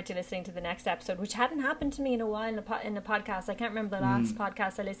looking forward to listening to the next episode, which hadn't happened to me in a while in the podcast. I can't remember the last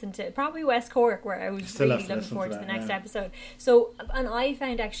podcast I listened to. Probably West Cork, where I was really looking forward to the next episode. So, and I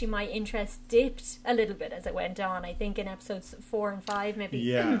found actually my interest dipped a little bit as it went on. I think in episodes 4 and 5, maybe.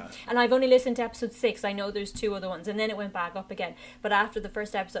 Yeah. And I've only listened to episode 6. I know there's 2 other ones, and then it went back up again. But after the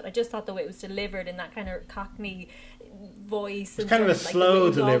first episode, I just thought the way it was delivered in that kind of Cockney voice, and kind of a slow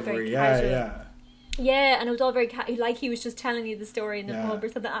delivery. Yeah, and it was all very like he was just telling you the story in the pub or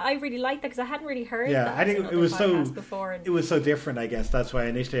something. I really liked that because I hadn't really heard that. I think it was before. It was so different, I guess. That's why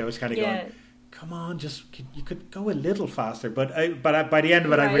initially I was kind of going, come on, you could go a little faster. But by the end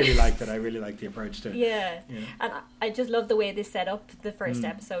of it, I really liked it. I really liked the approach to it. Yeah. And I just love the way they set up the first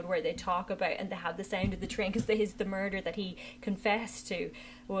episode, where they talk about and they have the sound of the train, because the murder that he confessed to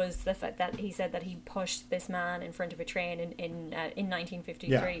was the fact that he said that he pushed this man in front of a train in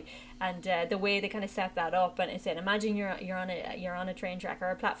 1953, and the way they kind of set that up, and it said, imagine you're on a train track or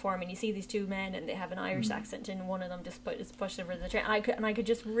a platform, and you see these 2 men, and they have an Irish accent, and one of them just is pushed over the train. I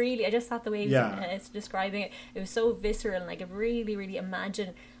just thought the way he was describing it, it was so visceral, and I could really, really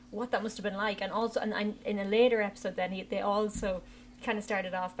imagine what that must have been like. And also, and in a later episode, then they also kind of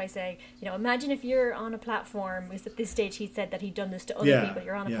started off by saying, imagine if you're on a platform, because at this stage he said that he'd done this to other people.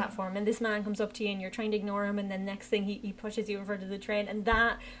 You're on a platform, and this man comes up to you, and you're trying to ignore him, and then next thing he pushes you in front of the train. And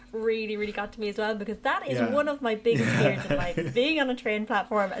that really, really got to me as well, because that is one of my biggest fears in life, is being on a train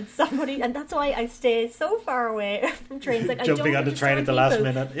platform and that's why I stay so far away from trains. Like, jumping on the train at the last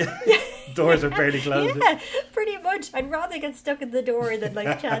minute. Doors are barely closed. Yeah, pretty much. I'd rather get stuck in the door than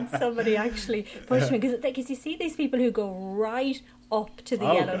chance somebody actually push me, because you see these people who go right up to the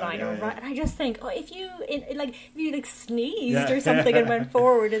yellow line, right? And I just think, if you sneezed or something and went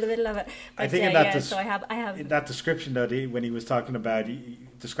forward in the middle of it. But, I think so I have in that description though, when he was talking about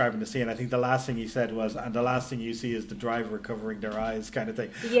describing the scene, I think the last thing he said was, and the last thing you see is the driver covering their eyes, kind of thing.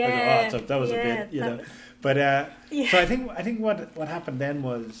 Yeah, so that was a bit, you know. But so I think what happened then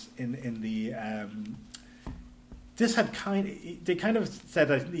was in the this had they kind of said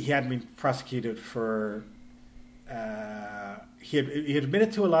that he had been prosecuted for. He had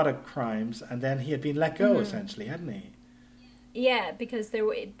admitted to a lot of crimes, and then he had been let go, essentially, hadn't he? Yeah, because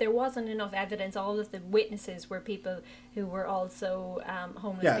there wasn't enough evidence. All of the witnesses were people who were also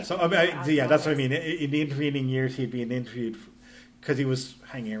homeless. Yeah, so that's what I mean. In the intervening years, he'd been interviewed because he was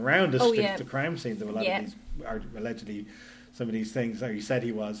hanging around the crime scenes of a lot of these, or allegedly some of these things. Or he said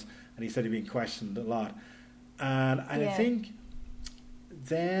he was, and he said he'd been questioned a lot. And I think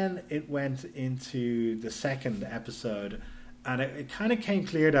then it went into the second episode, and it kind of came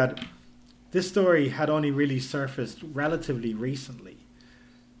clear that this story had only really surfaced relatively recently.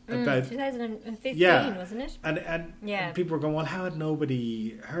 About 2015, wasn't it? And people were going, well, how had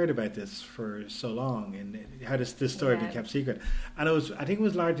nobody heard about this for so long? And how does this story be kept secret? And I think it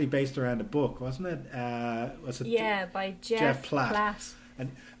was largely based around a book, wasn't it? By Jeff Platt.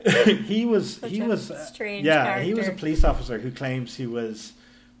 And he was strange character. He was a police officer who claims he was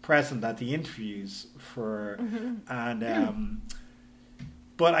present at the interviews for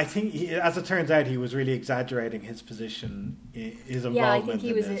but I think as it turns out, he was really exaggerating his position, his involvement. Yeah, I think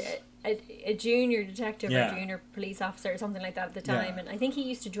he was this. A junior detective or junior police officer or something like that at the time, and I think he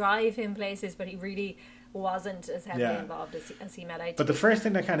used to drive him places, but he really wasn't as heavily involved as he met out. But the first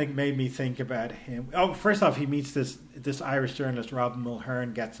thing that kind of made me think about him, first off, he meets this Irish journalist, Rob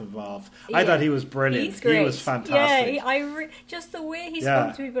Mulhern, gets involved. I thought he was brilliant. He's great. He was fantastic. Yeah, just the way he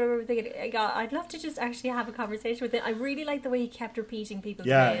spoke to people, I remember thinking, God, I'd love to just actually have a conversation with him. I really liked the way he kept repeating people's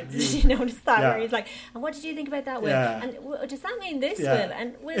names. Did you notice that? Where he's like, and what did you think about that, Will? Yeah. And does that mean this, Will?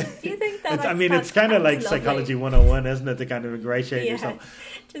 And Will, do you think that? It's kind of like Psychology 101, isn't it? To kind of ingratiate yourself.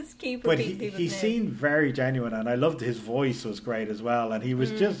 Just keep repeating people's names. He seemed very genuine, and I loved his voice was great as well, and he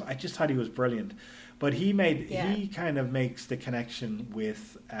was I just thought he was brilliant. But he kind of makes the connection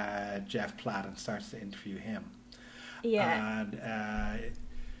with Jeff Platt and starts to interview him. Yeah. And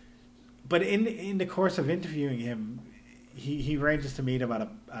but in the course of interviewing him, he arranges to meet him at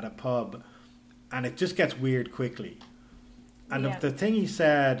a pub, and it just gets weird quickly. And the thing he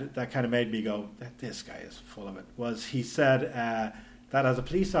said that kind of made me go, this guy is full of it, was he said that as a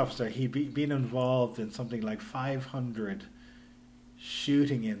police officer, he'd been involved in something like 500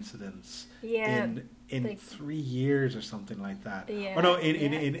 shooting incidents in 3 years or something like that. Yeah. Or no,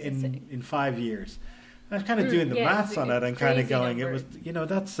 in 5 years. I was kind of doing the maths on it and kind of going, number. It was,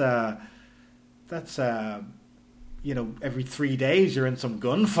 that's every 3 days you're in some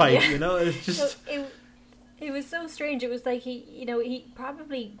gunfight, it's just... It was so strange. It was like he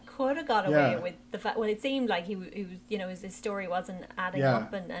probably could have got away with the fact. Well, it seemed like he was, his story wasn't adding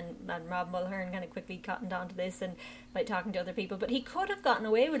up, and Rob Mulhern kind of quickly cottoned onto this and by talking to other people. But he could have gotten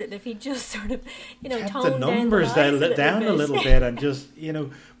away with it if he just sort of kept the numbers down a little bit and just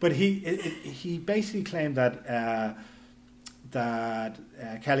But he basically claimed that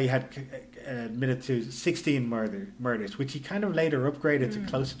Kelly had admitted to 16 murders, which he kind of later upgraded to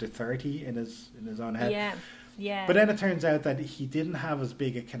closer to 30 in his own head. Yeah. But then it turns out that he didn't have as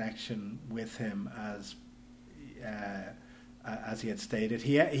big a connection with him as he had stated.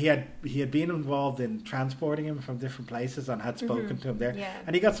 He had been involved in transporting him from different places and had spoken to him there,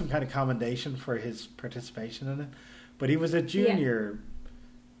 and he got some kind of commendation for his participation in it. But he was a junior.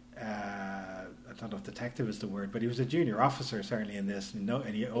 I don't know if detective is the word, but he was a junior officer certainly in this, and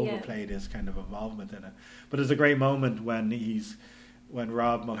he overplayed his kind of involvement in it. But there's a great moment when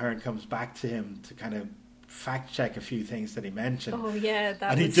Rob Mulhern comes back to him to kind of fact check a few things that he mentioned. Oh yeah,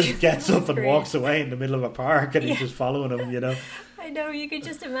 and he just gets up and walks away in the middle of a park, and he's just following him, I know, you could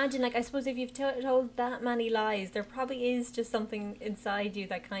just imagine, I suppose if you've told that many lies, there probably is just something inside you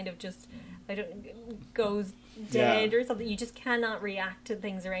that kind of just goes dead or something. You just cannot react to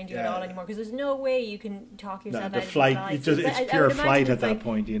things around you at all anymore, because there's no way you can talk yourself out of flight. It's pure flight at that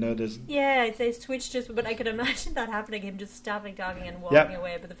point, There's it's switch just. But I could imagine that happening, him just stopping talking and walking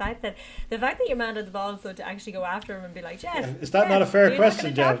away. But the fact that your man had the balls though to actually go after him and be like, Jeff, is that not a fair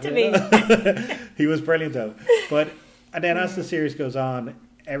question, Jeff? Talk to me. He was brilliant though. And then as the series goes on,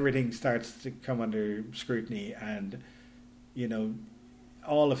 everything starts to come under scrutiny, and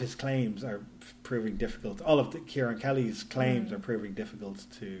all of his claims are proving difficult. All of Kieran Kelly's claims are proving difficult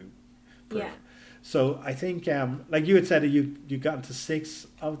to prove. Yeah. So I think, like you had said, you got into 6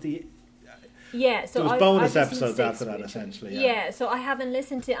 of the... Yeah, so there was bonus episodes after that, essentially. Yeah, so I haven't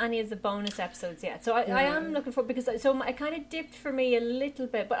listened to any of the bonus episodes yet. So I am looking for, because it kind of dipped for me a little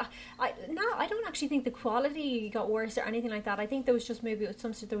bit, but I don't actually think the quality got worse or anything like that. I think there was just maybe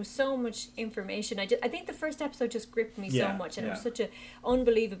there was so much information. I think the first episode just gripped me so much, and it was such an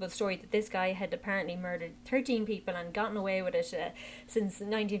unbelievable story that this guy had apparently murdered 13 people and gotten away with it since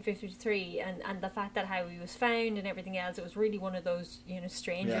 1953, and the fact that how he was found and everything else. It was really one of those, you know,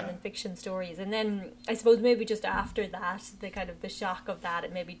 stranger than fiction stories. And then I suppose maybe just after that, the shock of that,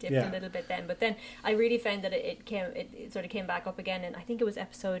 it maybe dipped a little bit then. But then I really found that it sort of came back up again, and I think it was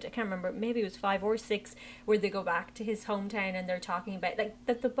episode, I can't remember, maybe it was 5 or 6, where they go back to his hometown and they're talking about like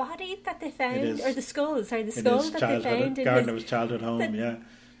the body that they found, or the skull that they found in Gardner's childhood home.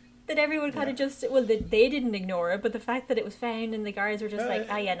 That everyone kind of just, well, they didn't ignore it, but the fact that it was found and the guards were just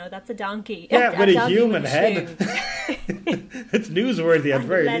no, that's a donkey. Yeah, with a human head. It's newsworthy at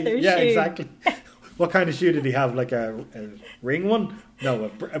very least. Yeah, exactly. What kind of shoe did he have? Like a ring one?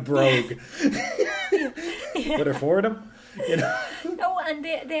 No, a brogue. With a four of them? You know? Oh, and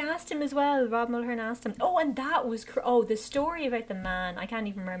they asked him as well. Rob Mulhern asked him. Oh, and that was the story about the man, I can't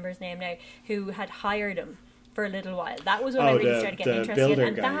even remember his name now, who had hired him for a little while. That was when I really started getting interested.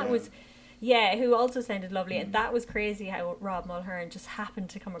 And that was who also sounded lovely. And that was crazy how Rob Mulhern just happened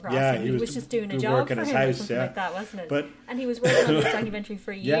to come across him. He was just doing a job for him or something like that, wasn't it? And he was working on this documentary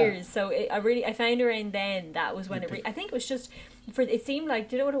for years. So I found around then that was when I think it was just it seemed like,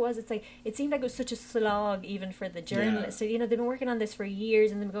 do you know what it was? It seemed like it was such a slog even for the journalists. So, you know, they've been working on this for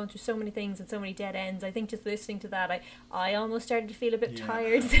years and they've been going through so many things and so many dead ends. I think just listening to that, I almost started to feel a bit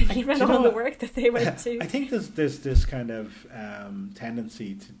tired thinking about all the work that they went to. I think there's this kind of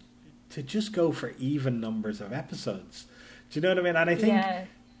tendency to just go for even numbers of episodes. Do you know what I mean? And I think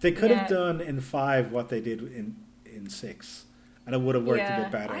they could have done in 5 what they did in 6. And it would have worked a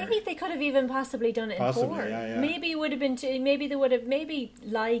bit better. I think they could have even possibly done it in 4. Maybe it would have been 2. Maybe they would have,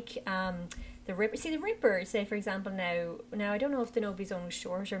 like the Ripper. See, the Ripper, say for example, now I don't know if the Nobody's Own was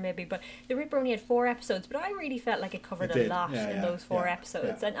shorter maybe, but the Ripper only had 4 episodes, but I really felt like it covered a lot in those 4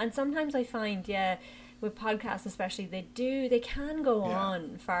 episodes. And sometimes I find, with podcasts especially, they can go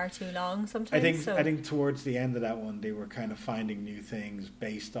on far too long sometimes. I think towards the end of that one, they were kind of finding new things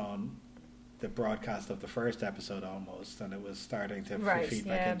based on the broadcast of the first episode almost, and it was starting to feed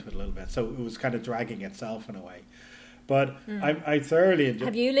back into it a little bit. So it was kind of dragging itself in a way. But I thoroughly enjoyed.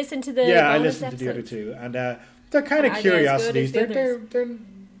 Have you listened to the? Yeah, I listened to the other 2, and they're kind of curiosities.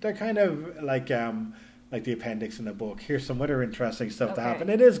 They're kind of like the appendix in the book. Here's some other interesting stuff to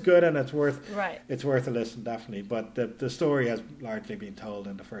happen. It is good, and it's worth a listen, definitely. But the story has largely been told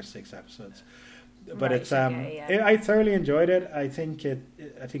in the first 6 episodes. But it's I thoroughly enjoyed it. I think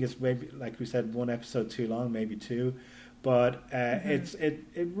it's maybe, like we said, 1 episode too long, maybe 2. But it's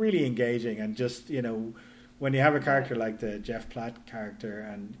really engaging, and just, you know, when you have a character like the Jeff Platt character,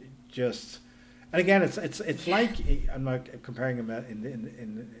 and again it's like, I'm not comparing him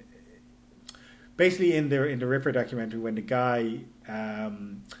in basically in the Ripper documentary, when the guy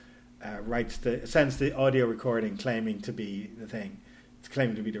sends the audio recording claiming to be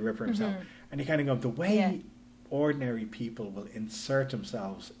the Ripper himself. And you kind of go, the way ordinary people will insert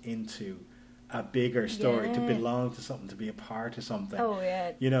themselves into a bigger story, to belong to something, to be a part of something. Oh,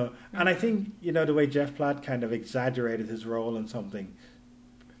 yeah. You know, and I think, you know, the way Jeff Platt kind of exaggerated his role in something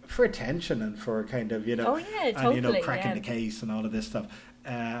for attention and for kind of, you know, and, you know, cracking the case and all of this stuff.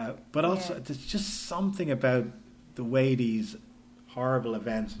 But also, there's just something about the way these horrible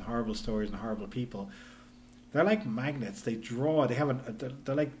events and horrible stories and horrible people, they're like magnets. They draw.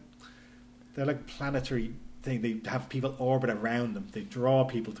 They're like planetary thing. They have people orbit around them. They draw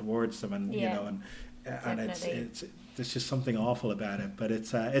people towards them, and you know, and it's there's just something awful about it. But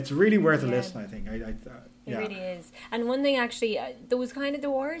it's really worth a listen, I think. It really is. And one thing actually, there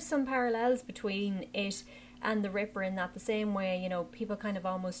were some parallels between it and the Ripper, in that the same way, you know, people kind of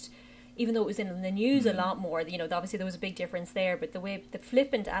almost, even though it was in the news a lot more, you know, obviously there was a big difference there, but the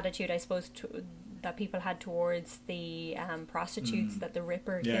flippant attitude, I suppose, that people had towards the prostitutes that the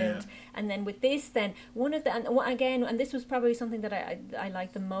Ripper killed. And then with this, then and this was probably something that I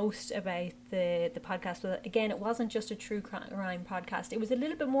liked the most about the podcast. But again, it wasn't just a true crime podcast. It was a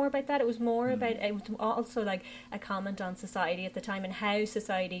little bit more about that. It was more about, it was also like a comment on society at the time and how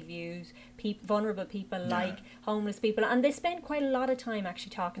society views vulnerable people like homeless people. And they spent quite a lot of time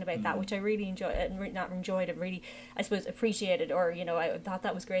actually talking about that, which I really really, I suppose, appreciated, or, you know, I thought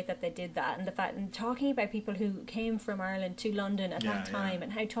that was great that they did that. And the fact, and talking about people who came from Ireland to London at that time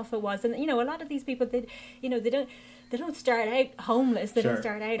and how tough it was. And, you know, a lot of these people, they don't start out homeless. They don't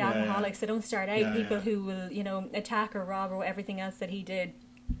start out alcoholics. They don't start out people who will, you know, attack or rob or everything else that he did.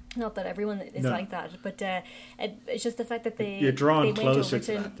 Not that everyone is like that, but it's just the fact that you're drawn closer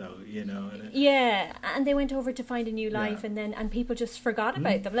to that, though, you know. Yeah, and they went over to find a new life, and people just forgot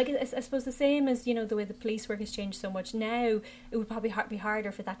about them. Like, I suppose the same as, you know, the way the police work has changed so much now. It would probably be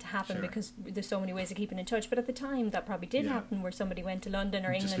harder for that to happen because there's so many ways of keeping in touch. But at the time, that probably did happen, where somebody went to London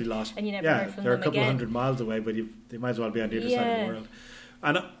or England and you never heard from them again. They're a couple of 100 miles away, but they might as well be on the other side of the world.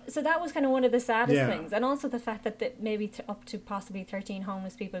 And so that was kind of one of the saddest things, and also the fact that maybe up to possibly 13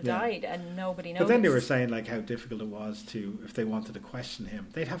 homeless people died and nobody noticed. But then they were saying like how difficult it was to, if they wanted to question him,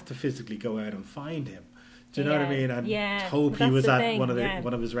 they'd have to physically go out and find him. Do you know what I mean? And hope he was at one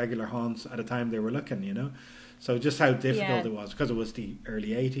of his regular haunts at a time they were looking. You know, so just how difficult it was, because it was the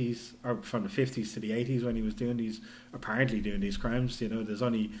early 80s, or from the 50s to the 80s when he was apparently doing these crimes. You know, there's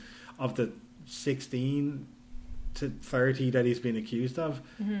only of the 16 to 30 that he's been accused of,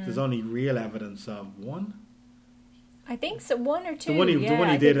 there's only real evidence of one. I think so, one or two. The one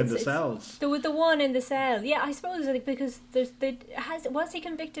he did in the cells. The one in the cell. Yeah, I suppose because was he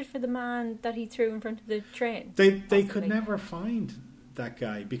convicted for the man that he threw in front of the train? They could never find that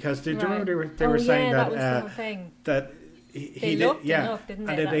guy, because they were saying that he looked, didn't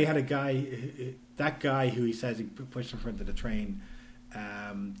they? And they had a guy, that guy who he says he pushed in front of the train,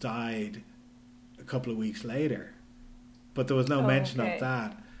 died a couple of weeks later. But there was no mention of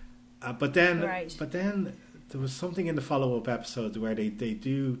that. But then there was something in the follow-up episodes where they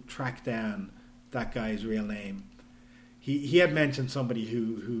do track down that guy's real name. He had mentioned somebody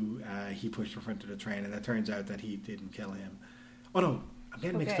who he pushed in front of the train, and it turns out that he didn't kill him. Oh no, I'm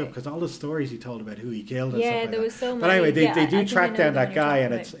getting mixed up, because all the stories he told about who he killed and stuff like there was so many. But anyway, they do track down that guy,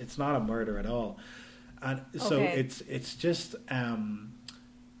 and it's not a murder at all. And so it's just...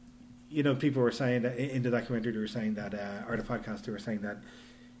 you know, people were saying that in the documentary, they were saying that, or the podcast, they were saying that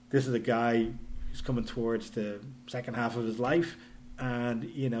this is a guy who's coming towards the second half of his life, and,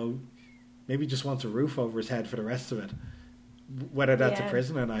 you know, maybe just wants a roof over his head for the rest of it. Whether that's a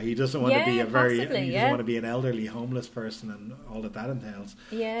prison or not, he doesn't want to be he doesn't want to be an elderly homeless person and all that entails.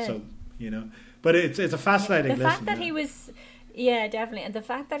 Yeah. So, you know, but it's a fascinating listen. The fact that he was... Yeah, definitely. And the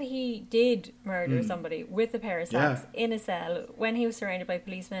fact that he did murder somebody with a pair of sacks in a cell when he was surrounded by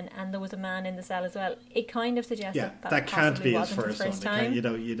policemen, and there was a man in the cell as well, it kind of suggests that can't be his first time. You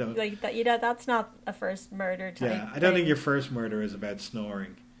don't like that. You know, that's not a first murder type. Yeah, I don't think your first murder is about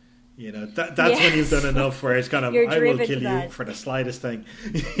snoring. You know, that's when you've done enough where it's kind of, I will kill you for the slightest thing.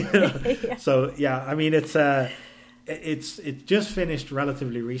 You know? So yeah, I mean, it just finished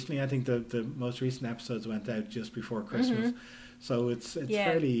relatively recently. I think the most recent episodes went out just before Christmas. So it's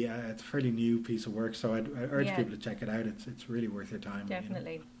fairly it's a fairly new piece of work. So I'd urge people to check it out. It's really worth your time.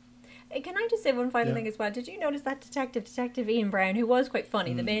 Definitely. You know? Can I just say one final thing as well? Did you notice that Detective Ian Brown, who was quite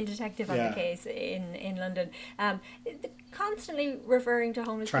funny, the main detective on the case in London, constantly referring to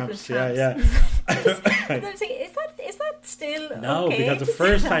homeless people as tramps? Is that still no? Because the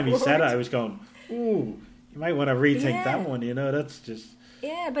first time he said it, I was going, "Ooh, you might want to rethink that one." You know, that's just.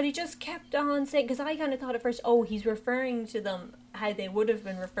 Yeah, but he just kept on saying, because I kind of thought at first, he's referring to them how they would have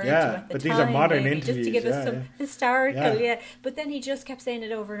been referred to at the time. But these are modern interviews. Just to give us some historical, But then he just kept saying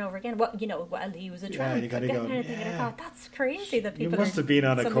it over and over again. Well, he was a tramp. Yeah, you got to go. And I thought, that's crazy that people. You must have been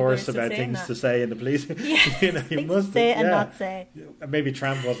on a course about things to say in the police. You know, you must say and not say. Maybe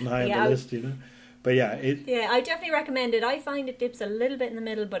tramp wasn't high on the list, you know. But I definitely recommend it. I find it dips a little bit in the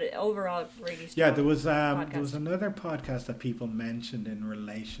middle, but overall really strong. Yeah, there was another podcast that people mentioned in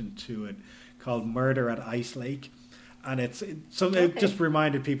relation to it called Murder at Ice Lake, and it just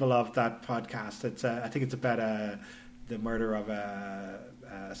reminded people of that podcast. It's I think it's about the murder of a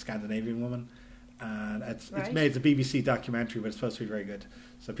Scandinavian woman, and it's a BBC documentary, but it's supposed to be very good.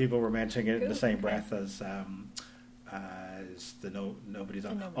 So people were mentioning it in the same breath as the Nobody's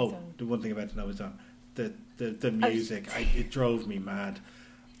On. The one thing about the Nobody's On, the music, it drove me mad.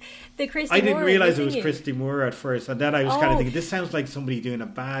 I didn't realise it was Christy Moore at first, and then I was kind of thinking, this sounds like somebody doing a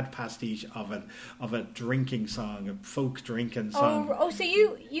bad pastiche of a drinking song, a folk drinking song. So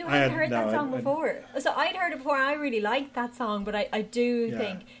you hadn't heard that song before? So I'd heard it before. I really liked that song, but I do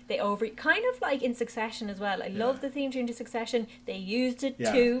think they kind of like in Succession as well. I love the theme tune to Succession. They used it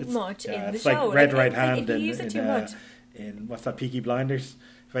too much in the show. Like Red Right Hand in what's that, Peaky Blinders.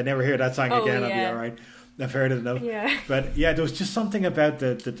 If I never hear that song again, I'll be all right. I've heard it enough. Yeah. But there was just something about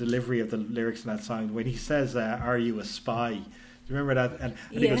the delivery of the lyrics in that song when he says, "Are you a spy?" Do you remember that? And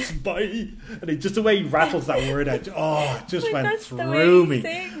he goes, "Spy," and just the way he rattles that word out, it just went through me.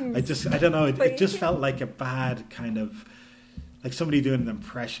 I don't know. It just felt like a bad kind of, like somebody doing an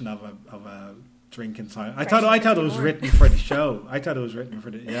impression of a drinking silence. I thought it was written for the show. I thought it was written for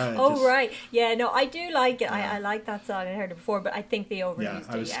the right. Yeah, no, I do like it. I like that song. I heard it before, but I think they overused it.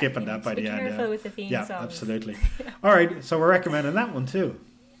 I was skipping that by the end. Careful with the theme songs. Absolutely. All right, so we're recommending that one too.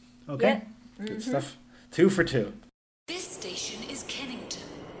 Okay, good stuff. 2 for 2. This station is Kennington.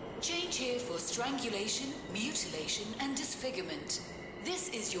 Change here for strangulation, mutilation, and disfigurement. This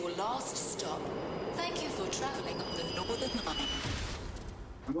is your last stop. Thank you for travelling on the Northern Line.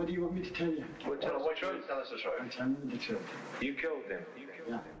 And what do you want me to tell you? Well, tell us the truth. I'm telling you the truth. You killed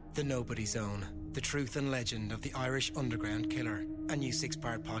him. The Nobody Zone, the truth and legend of the Irish underground killer. A new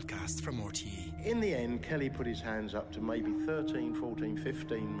 6-part podcast from RTE. In the end, Kelly put his hands up to maybe 13, 14,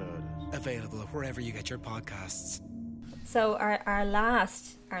 15 murders. Available wherever you get your podcasts. So our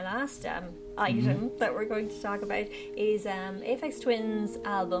last item that we're going to talk about is Aphex Twin's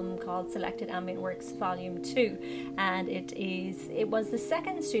album called Selected Ambient Works Volume 2, and it was the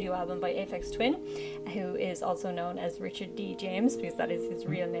second studio album by Aphex Twin, who is also known as Richard D. James, because that is his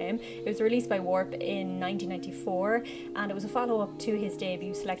real name. It was released by Warp in 1994, and it was a follow-up to his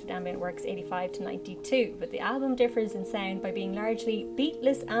debut Selected Ambient Works 85 to 92, but the album differs in sound by being largely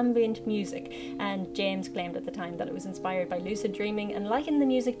beatless ambient music, and James claimed at the time that it was inspired by lucid dreaming and likened the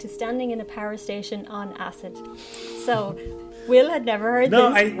music to standing in a power station on acid. So Will had never heard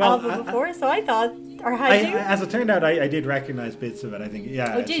this album before, so I thought, or had you? As it turned out, I did recognise bits of it, I think.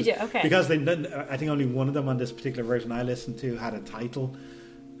 Yeah. Oh, did you? Okay. Because I think only one of them on this particular version I listened to had a title.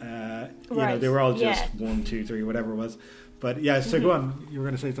 You know, they were all just 1, 2, 3, whatever it was. But yeah, so go on. You were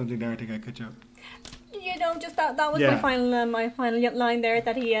going to say something there, I think I cut you up. You know, just that was my final line there,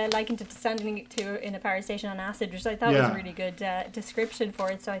 that he likened it to standing in a power station on acid, which I thought was a really good description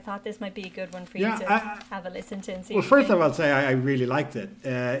for it. So I thought this might be a good one for you to have a listen to and see. Well, first of all, I'll say I really liked it.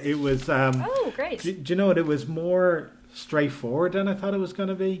 It was oh, great. Do you know what? It was more straightforward than I thought it was going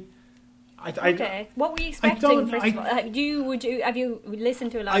to be. Okay, what were you expecting? First of all, have you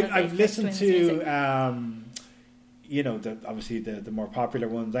listened to a lot of? I've listened to. You know, obviously the more popular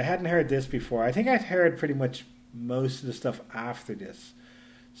ones. I hadn't heard this before. I think I'd heard pretty much most of the stuff after this.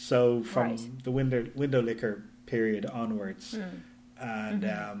 So from the window liquor period onwards, and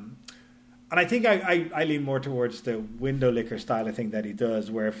I think I lean more towards the window liquor style. I think that he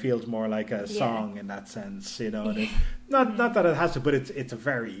does, where it feels more like a song in that sense. You know, and not that it has to, but it's a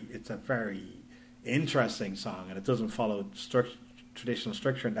very interesting song, and it doesn't follow traditional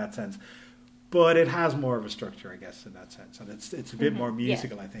structure in that sense. But it has more of a structure, I guess, in that sense. And it's a bit more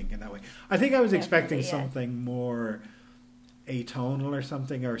musical, I think, in that way. I think I was expecting something more atonal or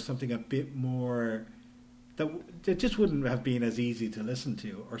something a bit more... that just wouldn't have been as easy to listen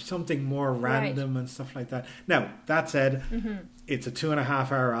to, or something more random and stuff like that. Now, that said, it's a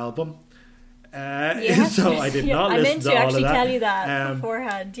 2.5-hour album. So I did not listen to all of that. I meant to actually tell you that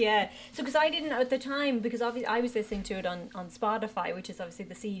beforehand, So because I didn't at the time, because obviously I was listening to it on Spotify, which is obviously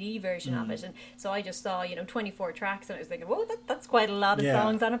the CD version of it, and so I just saw 24 tracks, and I was thinking, whoa, that's quite a lot of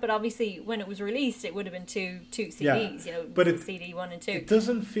songs on it. But obviously, when it was released, it would have been two CDs, but CD 1 and 2. It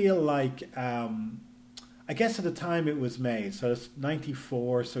doesn't feel like. I guess at the time it was made, so it's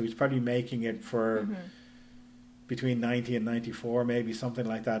 94, so he's probably making it for between 90 and 94, maybe something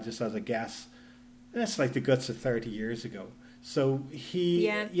like that, just as a guess. That's like the guts of 30 years ago. So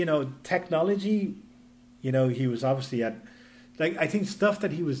he, technology, he was obviously at, I think stuff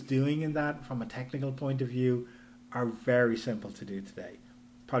that he was doing in that from a technical point of view are very simple to do today.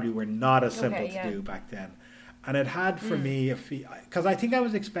 Probably were not as simple to do back then. And it had for me, because I think I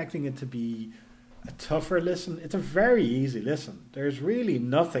was expecting it to be a tougher listen. It's a very easy listen. There's really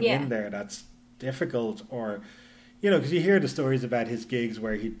nothing in there that's difficult or... because you hear the stories about his gigs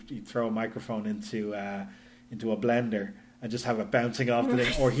where he'd throw a microphone into a blender and just have it bouncing off the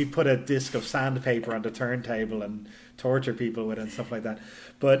thing, or he'd put a disc of sandpaper on the turntable and torture people with it and stuff like that.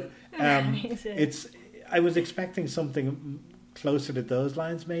 But I was expecting something closer to those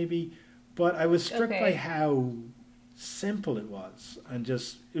lines maybe, but I was struck by how simple it was, and it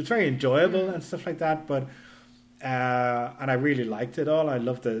was very enjoyable and stuff like that. But and I really liked it all. I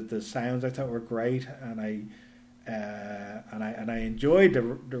loved the sounds. I thought were great, and I enjoyed the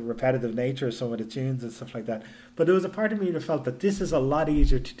repetitive nature of some of the tunes and stuff like that. But there was a part of me that felt that this is a lot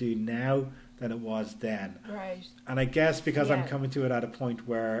easier to do now than it was then. Right. And I guess because I'm coming to it at a point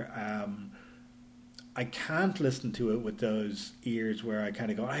where I can't listen to it with those ears where I kind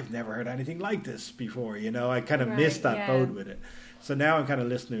of go, I've never heard anything like this before. I kind of missed that boat with it. So now I'm kind of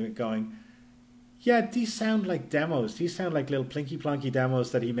listening to it going, yeah, these sound like demos. These sound like little plinky-plonky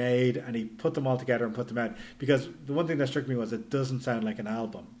demos that he made, and he put them all together and put them out. Because the one thing that struck me was it doesn't sound like an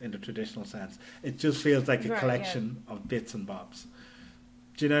album in the traditional sense. It just feels like a collection of bits and bobs.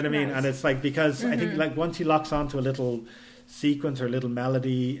 Do you know what I mean? Nice. And it's like, because I think like once he locks onto a little sequence or a little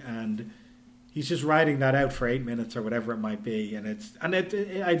melody, and he's just writing that out for 8 minutes or whatever it might be, and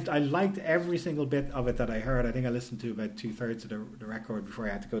I liked every single bit of it that I heard. I think I listened to about 2/3 of the record before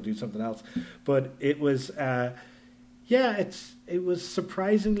I had to go do something else. But it was, it was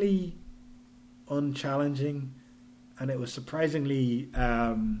surprisingly unchallenging, and it was surprisingly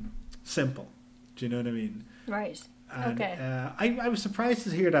simple. Do you know what I mean? Right. And, okay. I was surprised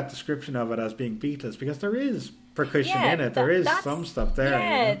to hear that description of it as being beatless, because there is percussion in it. There is some stuff there.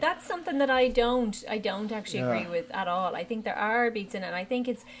 Yeah, you know? that's something that I don't actually agree with at all. I think there are beats in it. And I think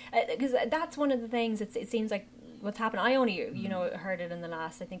it's because that's one of the things. It seems like what's happened. I only heard it in the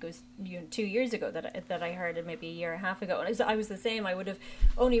last. I think it was 2 years ago that I heard it, maybe a year and a half ago. And I was the same. I would have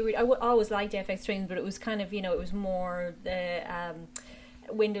only I always liked FX Twins, but it was kind of it was more the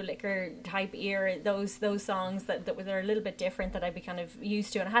window licker type era, those songs that were a little bit different that I'd be kind of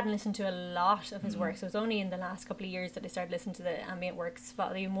used to, and I hadn't listened to a lot of his work, so it was only in the last couple of years that I started listening to the Ambient Works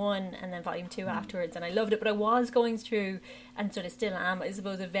Volume 1 and then Volume 2 afterwards, and I loved it. But I was going through, and sort of still am, I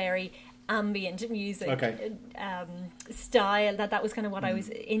suppose, a very ambient music style that was kind of what I was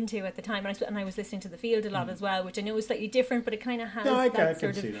into at the time, and I was listening to The Field a lot as well, which I know is slightly different, but it kind of has that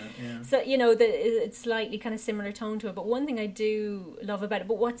sort of, so it's slightly kind of similar tone to it. But one thing I do love about it,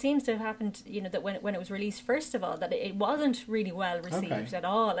 but what seems to have happened, that when it was released, first of all, that it wasn't really well received at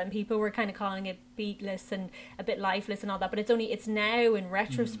all, and people were kind of calling it beatless and a bit lifeless and all that. But it's now in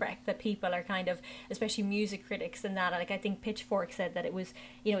retrospect that people are kind of, especially music critics and that, like I think Pitchfork said that it was,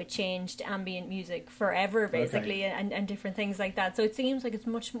 it changed ambient music forever basically, and different things like that. So it seems like it's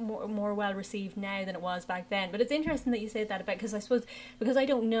much more well received now than it was back then. But it's interesting that you say that about, because I suppose because I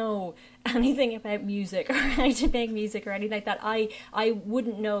don't know anything about music or how to make music or anything like that, I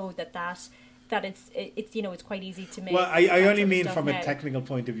wouldn't know that it's it's quite easy to make. Well, I only mean from a technical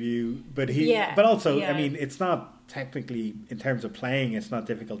point of view, but also I mean, it's not technically, in terms of playing, it's not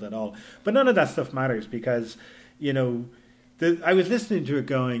difficult at all. But none of that stuff matters, because I was listening to it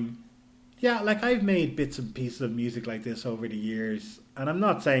going, yeah, like I've made bits and pieces of music like this over the years, and I'm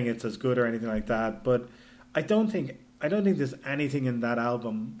not saying it's as good or anything like that, but I don't think there's anything in that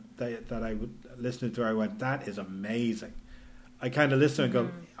album that I would listen to where I went, that is amazing. I kind of listen and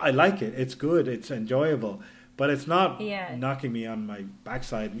go, I like it, it's good, it's enjoyable, but it's not knocking me on my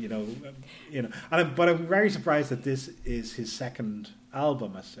backside, but I'm very surprised that this is his second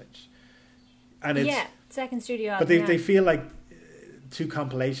album as such. And it's second studio album. But they feel like two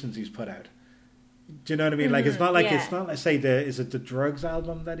compilations he's put out. Do you know what I mean? Like it's not like is it the Drugs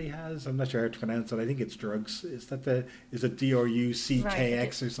album that he has? I'm not sure how to pronounce it. I think it's Drugs. Is it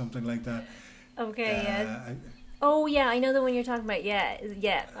DRUCKX or something like that? Okay, I know the one you're talking about.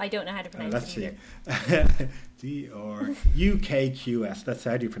 Yeah. I don't know how to pronounce it either. DRUKQS. That's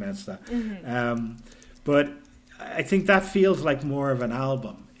how do you pronounce that? But I think that feels like more of an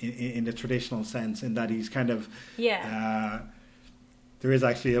album in the traditional sense, in that he's kind of there is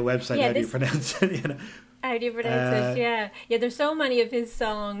actually a website. How do you pronounce it? How do you pronounce it? Yeah. There's so many of his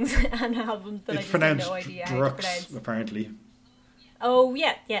songs and albums that I just have no idea how to pronounce. Apparently. Oh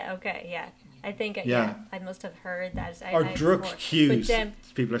yeah. Okay, yeah. I think I must have heard that. Or drug cues.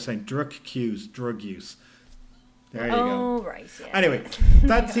 People are saying drug cues, drug use. There you go. Oh right. Yeah. Anyway,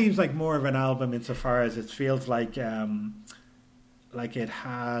 that seems like more of an album insofar as it feels like it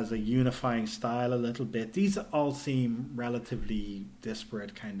has a unifying style a little bit. These all seem relatively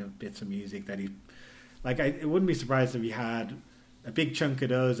disparate kind of bits of music that he, like, it wouldn't be surprised if he had a big chunk of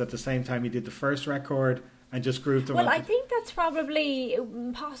those at the same time he did the first record and just grouped them. Well, I think that's possibly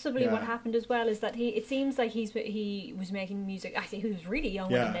what happened as well, is that it seems like he was making music. I think he was really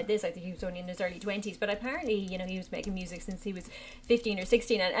young when he did this. I think he was only in his early 20s, but apparently he was making music since he was 15 or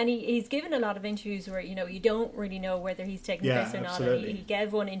 16, and he's given a lot of interviews where you don't really know whether he's taking this or not. And he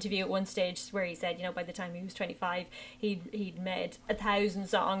gave one interview at one stage where he said by the time he was 25 he'd made 1,000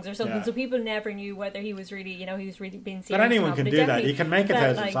 songs or something, so people never knew whether he was really he was really being serious. But anyone can do that. You can make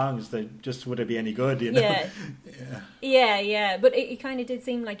 1,000 songs. That just would it be any good? Yeah. But it kind of did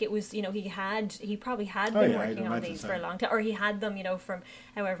seem like it was, he probably had been working on these for a long time, or he had them, from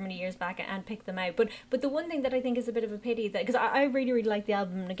however many years back and picked them out. But the one thing that I think is a bit of a pity, that because I really, really like the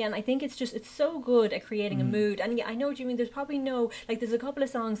album, and again, I think it's so good at creating a mood. And I know what you mean. There's probably there's a couple of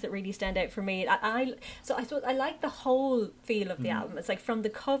songs that really stand out for me. So I suppose I like the whole feel of the album. It's like from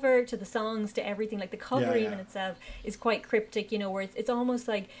the cover to the songs to everything. Like the cover even itself is quite cryptic, where it's almost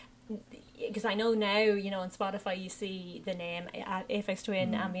like because I know now, you know, on Spotify you see the name Aphex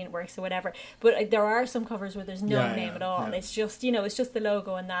Twin Ambient Works or whatever, but there are some covers where there's no name at all. It's just, you know, it's just the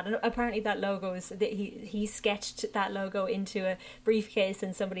logo and that. And apparently that logo is he sketched that logo into a briefcase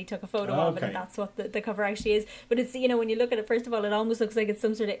and somebody took a photo of it, and that's what the cover actually is. But it's, you know, when you look at it, first of all, it almost looks like it's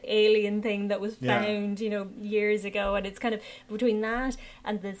some sort of alien thing that was found, you know, years ago, and it's kind of between that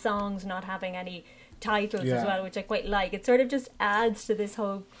and the songs not having any titles as well, which I quite like. It sort of just adds to this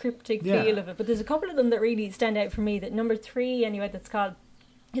whole cryptic feel of it. But there's a couple of them that really stand out for me. That number 3 anyway, that's called,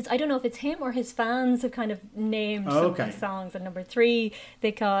 I don't know if it's him or his fans have kind of named some of these songs. And number 3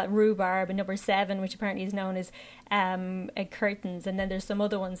 they call it Rhubarb, and number 7, which apparently is known as Curtains, and then there's some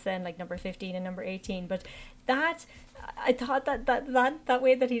other ones then like number 15 and number 18. But that, I thought that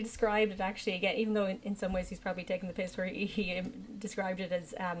way that he described it, actually, again, even though in some ways he's probably taking the piss, where he described it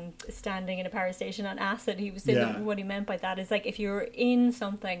as standing in a power station on acid, he was saying what he meant by that is like if you're in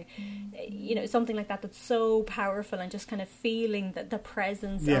something, you know, something like that that's so powerful, and just kind of feeling the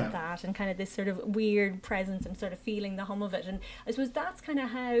presence of that, and kind of this sort of weird presence, and sort of feeling the hum of it. And I suppose that's kind of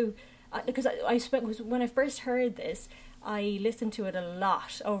how, because I suppose when I first heard this, I listened to it a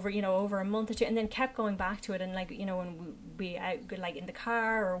lot over a month or two, and then kept going back to it. And like, you know, when we out like in the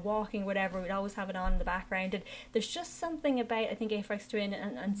car or walking, whatever, we'd always have it on in the background. And there's just something about, I think, Aphex Twin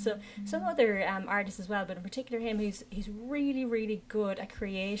and so some other artists as well, but in particular him, he's really, really good at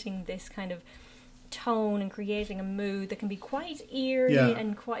creating this kind of tone and creating a mood that can be quite eerie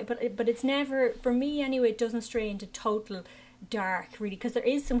and quite, but it's never, for me anyway, it doesn't stray into total dark, really, because there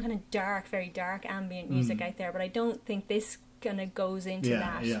is some kind of dark, very dark ambient music out there, but I don't think this kind of goes into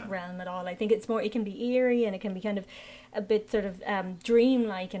that realm at all. I think it's more, it can be eerie, and it can be kind of a bit sort of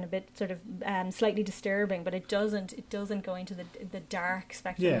dreamlike, and a bit sort of slightly disturbing, but it doesn't go into the dark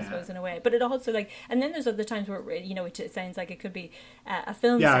spectrum, I suppose, in a way. But it also, like, and then there's other times where, you know, it sounds like it could be a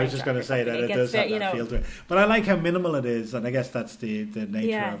film. I was just going to say that it does have that feel to it. But I like how minimal it is, and I guess that's the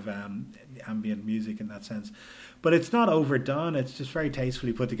nature of ambient music in that sense. But it's not overdone. It's just very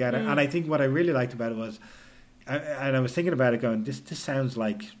tastefully put together. And I think what I really liked about it was, and I was thinking about it going, this sounds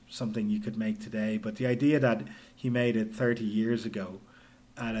like something you could make today. But the idea that he made it 30 years ago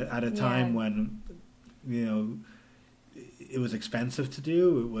at a time when, you know, it was expensive to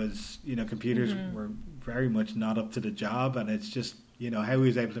do. It was, you know, computers were very much not up to the job. And it's just, you know, how he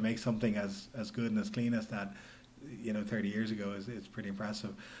was able to make something as good and as clean as that, you know, 30 years ago is pretty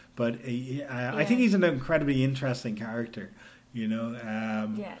impressive. But I think he's an incredibly interesting character, you know.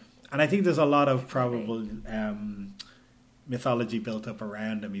 And I think there's a lot of probable mythology built up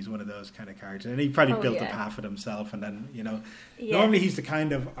around him. He's one of those kind of characters. And he probably built up half of himself. And then, you know, normally he's the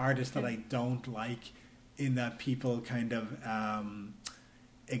kind of artist that I don't like, in that people kind of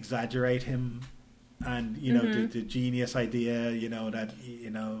exaggerate him. And, you know, the genius idea, you know, that,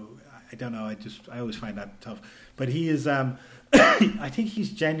 you know, I don't know. I always find that tough. But he is, I think he's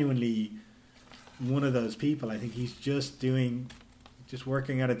genuinely one of those people. I think he's just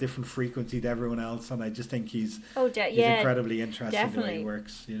working at a different frequency to everyone else. And I just think he's incredibly interesting the way he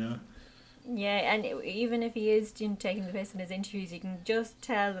works, you know. Yeah, and even if he is taking the piss in his interviews, you can just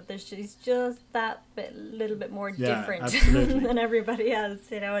tell that he's just that little bit more different than everybody else,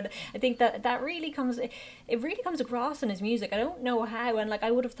 you know. And I think that really comes across in his music. I don't know how, and like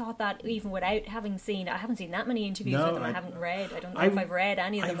I would have thought that even without having seen, I haven't seen that many interviews with him. I haven't read. I don't know if I've read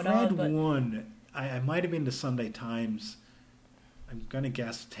any of them at all. I read one. I might have been the Sunday Times. I'm going to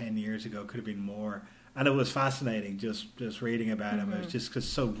guess 10 years ago. Could have been more. And it was fascinating just reading about him. It was just cause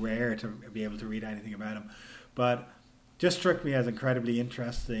so rare to be able to read anything about him. But just struck me as incredibly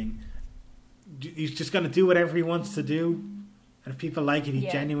interesting. He's just going to do whatever he wants to do. And if people like it, he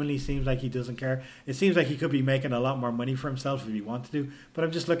genuinely seems like he doesn't care. It seems like he could be making a lot more money for himself if he wanted to. But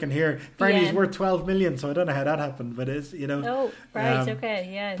I'm just looking here. Apparently he's worth 12 million, so I don't know how that happened. But it's, you know. Oh, right, okay,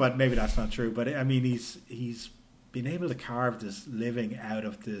 yeah. But maybe that's not true. But I mean, he's been able to carve this living out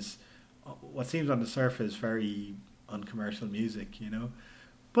of this, what seems on the surface very uncommercial music, you know.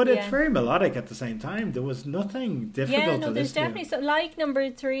 But it's very melodic at the same time. There was nothing difficult to there's definitely some, like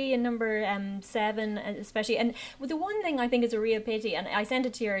number 3 and number 7 especially. And the one thing I think is a real pity, and I sent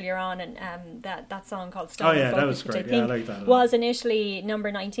it to you earlier on, and that song called Stop and Focus, that was great. Which I think I like that was initially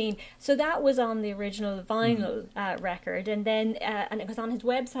number 19. So that was on the original vinyl record, and then and it was on his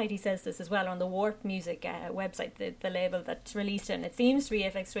website. He says this as well, on the Warp Music website, the label that's released it. And it seems to be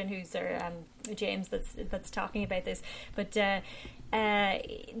Aphex Twin, who's their James, that's talking about this, but.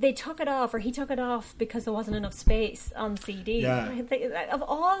 they took it off, or he took it off because there wasn't enough space on CD. Yeah. Of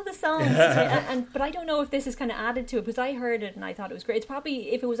all the songs, but I don't know if this is kind of added to it, because I heard it and I thought it was great. It's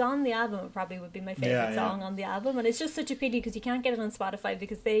probably, if it was on the album, it probably would be my favourite song on the album, and it's just such a pity because you can't get it on Spotify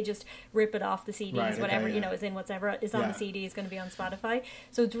because they just rip it off the CDs, whatever is in whatever is on the CD is going to be on Spotify.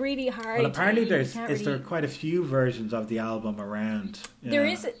 So it's really hard. Well, apparently there are quite a few versions of the album around. There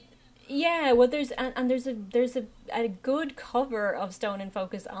is. Yeah, well, there's a good cover of Stone in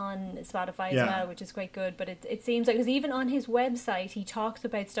Focus on Spotify as well, which is quite good. But it seems like, because even on his website he talks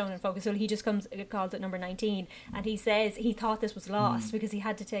about Stone in Focus, so he just calls it number 19, and he says he thought this was lost because he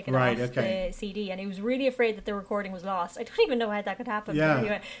had to take it off the CD, and he was really afraid that the recording was lost. I don't even know how that could happen. Yeah. But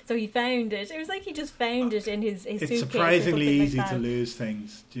anyway, so he found it. It was like he just found it in his suitcase. It's surprisingly easy to lose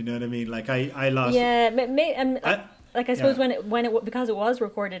things. Do you know what I mean? Like I lost. Yeah, like I suppose when it because it was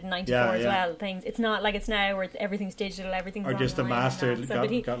recorded in '94 as well, it's not like it's now where everything's digital, everything's or just the master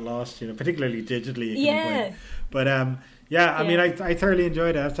got lost, particularly digitally. But I mean, I thoroughly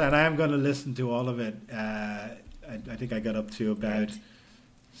enjoyed it, and I am going to listen to all of it. I think I got up to about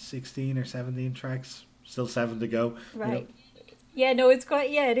 16 or 17 tracks, still 7 to go. Right. Yeah, no, it's quite.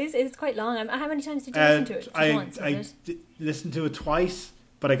 Yeah, it is. It's quite long. How many times did you listen to it? I listened to it twice.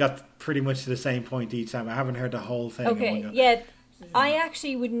 But I got pretty much to the same point each time. I haven't heard the whole thing. Okay, yeah. I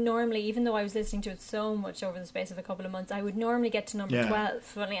actually would normally, even though I was listening to it so much over the space of a couple of months, I would normally get to number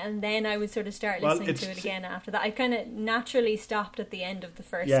 12, and then I would sort of start listening to it again after that. I kind of naturally stopped at the end of the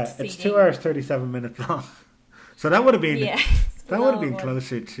first CD. It's 2 hours 37 minutes long. So that would have been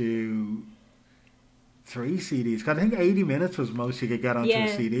closer to 3 CDs. Because I think 80 minutes was most you could get onto a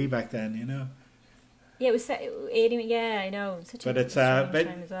CD back then, Yeah, it was 80. Yeah, I know.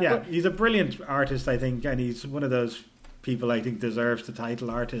 He's a brilliant artist, I think, and he's one of those people I think deserves the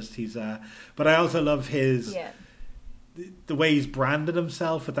title artist. But I also love his the way he's branded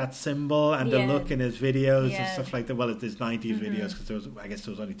himself with that symbol and the look in his videos and stuff like that. Well, it's his 90s videos, because I guess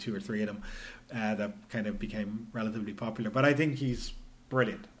there was only 2 or 3 of them that kind of became relatively popular. But I think he's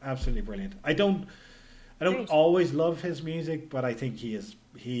brilliant, absolutely brilliant. I don't always love his music, but I think he is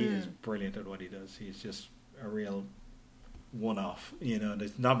brilliant at what he does. He's just a real one-off.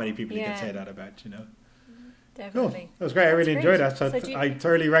 There's not many people you can say that about. Definitely. Cool. That was great. I really enjoyed that. So I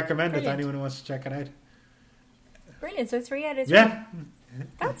thoroughly recommend it to anyone who wants to check it out. Brilliant. So 3 out of 3. Yeah.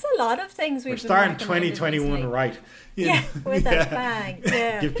 That's a lot of things we've We're starting 2021 right. With that bang.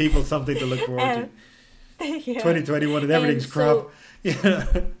 Yeah. Give people something to look forward to. 2021 and everything's crap.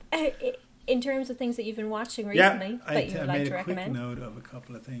 In terms of things that you've been watching recently that you would like to recommend? I made a quick note of a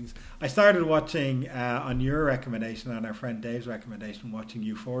couple of things. I started watching, on your recommendation, on our friend Dave's recommendation, watching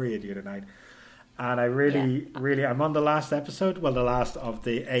Euphoria the other night. And I really, I'm on the last episode, the last of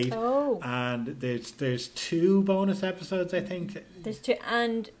the 8. Oh. And there's 2 bonus episodes, I think. There's 2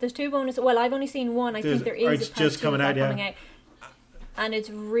 bonus. Well, I've only seen 1. I think there is a part 2 coming out. And it's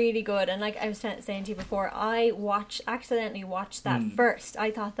really good. And like I was saying to you before, I accidentally watched that first.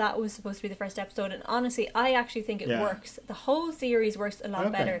 I thought that was supposed to be the first episode, and honestly, I actually think it works. The whole series works a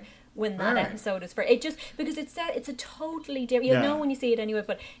lot better when that episode is first. It just because it's a totally different. You'll know when you see it anyway,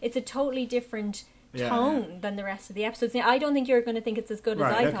 but it's a totally different tone than the rest of the episodes. Now, I don't think you're going to think it's as good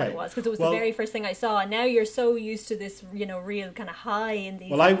as I thought it was, because it was the very first thing I saw, and now you're so used to this, real kind of high in these.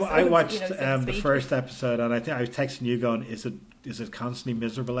 Well, I watched the first episode, and I think I was texting you going, "Is it constantly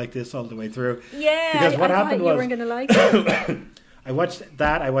miserable like this all the way through?" Yeah, because what happened was you weren't going to like it. I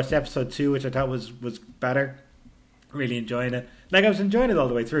watched episode 2, which I thought was better. Really enjoying it. Like I was enjoying it all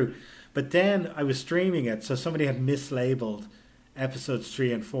the way through, but then I was streaming it, so somebody had mislabeled episodes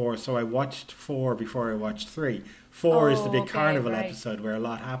 3 and 4, so I watched 4 before I watched 3. 4 is the big carnival episode where a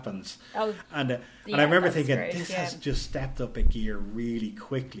lot happens. And I remember thinking, this has just stepped up a gear really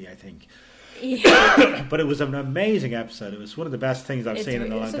quickly, I think. Yeah. But it was an amazing episode. It was one of the best things I've seen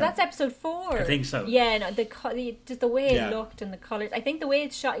in a long time. So that's episode 4. I think so. Yeah, no, just the way it looked and the colours. I think the way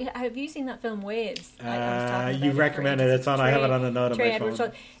it's shot. Have you seen that film Waves? You recommended it. It's on. I have it on a note on my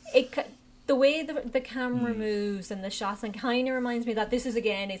phone. The way the camera moves and the shots, and kind of reminds me that this is,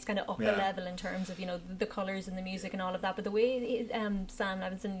 again, it's kind of up a level in terms of the colours and the music and all of that, but the way Sam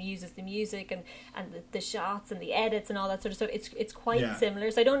Levinson uses the music and the shots and the edits and all that sort of stuff, it's quite similar.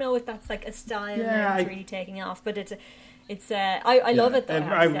 So I don't know if that's like a style that's really taking off, but I love it though.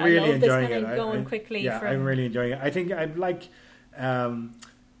 I'm really enjoying it. Going quickly. Yeah, I'm really enjoying it. I think I like.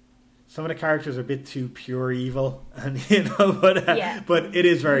 Some of the characters are a bit too pure evil, and but it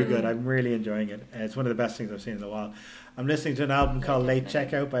is very good. I'm really enjoying it. It's one of the best things I've seen in a while. I'm listening to an album called Late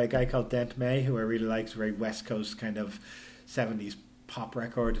Checkout by a guy called Dent May, who I really like. It's a very West Coast kind of 70s pop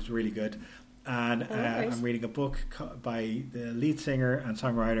record. It's really good. and I'm reading a book by the lead singer and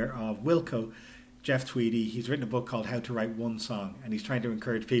songwriter of Wilco, Jeff Tweedy. He's written a book called How to Write One Song, and he's trying to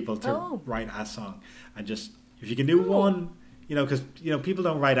encourage people to write a song. And just, if you can do one, because people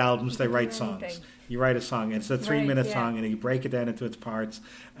don't write albums, they write songs. Anything. You write a song, and it's a 3-minute song, and you break it down into its parts,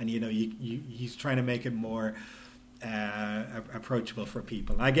 and he's trying to make it more approachable for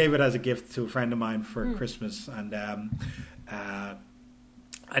people. And I gave it as a gift to a friend of mine for Christmas, and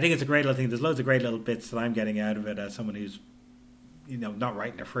I think it's a great little thing. There's loads of great little bits that I'm getting out of it as someone who's not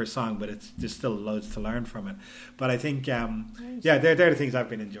writing their first song, but there's still loads to learn from it. But I think they're the things I've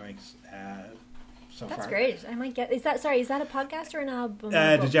been enjoying so far. That's great. I might get. Is that a podcast or an album?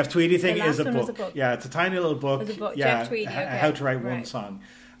 The Jeff Tweedy thing is a book. Yeah, it's a tiny little book. It's a book. Yeah, Jeff Tweedy. Okay. How to Write One Song,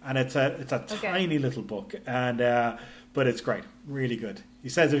 and it's a tiny little book, and but it's great, really good. He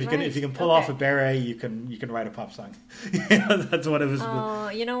says if you can pull off a beret, you can write a pop song. That's what it was. Oh,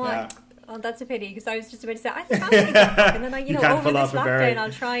 you know what? Yeah. Oh, that's a pity, because I was just about to say I think I'll take that book, and then over this lockdown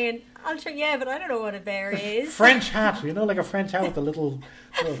I'll try. Yeah, but I don't know what a beret is. French hat, like a French hat with a little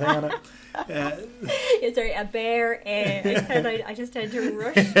thing on it. Sorry, a bear. I just tend to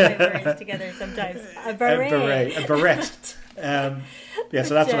rush my words together sometimes. A beret. A beret. So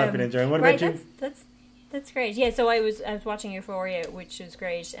that's what I've been enjoying. What about you? That's great. Yeah, so I was watching Euphoria, which was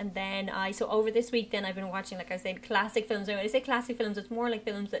great, and then over this week then I've been watching, like I said, classic films. And when I say classic films, it's more like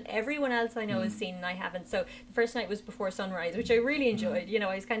films that everyone else I know has seen and I haven't. So the first night was Before Sunrise, which I really enjoyed.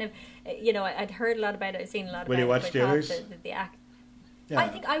 I was kind of, I'd heard a lot about it, I'd seen a lot about it. Will you watch the others? The act. Yeah. I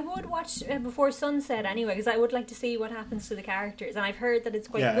think I would watch Before Sunset anyway, because I would like to see what happens to the characters, and I've heard that it's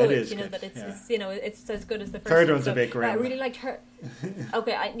quite good. It is good. That it's as good as the first. Third one's a bit grim. I really liked her.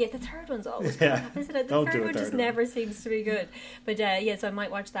 Okay, the third one's always good. Isn't it? The third one just never seems to be good. But so I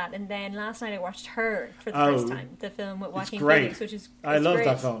might watch that. And then last night I watched Her for the first time, the film with Joaquin Phoenix, which is I love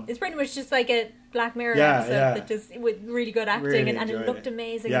that film. It's pretty much just like a Black Mirror episode that just with really good acting, and it looked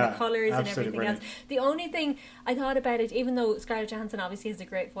amazing, and the colours and everything else. The only thing I thought about it, even though Scarlett Johansson obviously has a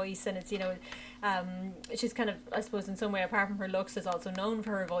great voice, and it's she's kind of, I suppose in some way, apart from her looks, is also known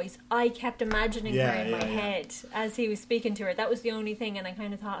for her voice, I kept imagining her in my head as he was speaking to her. That was the only thing, and I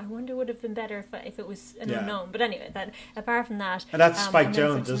kind of thought, I wonder would have been better if it was an unknown. But anyway, apart from that, and that's Spike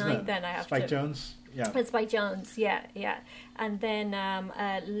Jonze, isn't it? Then I have Spike Jonze. Yeah, it's Spike Jonze. Yeah. And then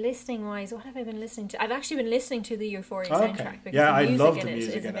listening wise, what have I been listening to? I've actually been listening to the Euphoria soundtrack, because the music I love in the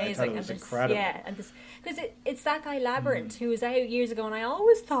music is amazing. I thought it was incredible. And because it's that guy Labyrinth who was out years ago, and I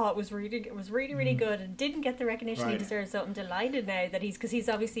always thought was really good and didn't get the recognition he deserves. So I'm delighted now that he's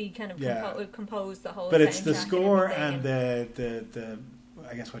obviously kind of composed the whole. But it's the score and the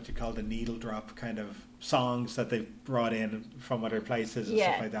I guess what you call the needle drop kind of songs that they've brought in from other places and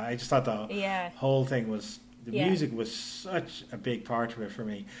stuff like that. I just thought the whole thing was. The music was such a big part of it for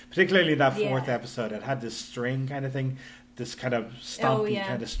me, particularly that fourth episode. It had this string kind of thing, this kind of stompy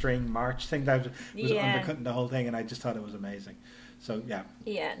kind of string march thing that was undercutting the whole thing, and I just thought it was amazing. So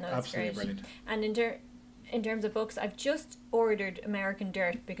absolutely brilliant. And in terms of books, I've just ordered American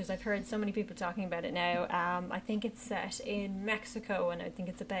Dirt, because I've heard so many people talking about it now. I think it's set in Mexico, and I think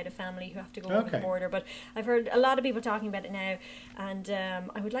it's about a family who have to go over the border. But I've heard a lot of people talking about it now, and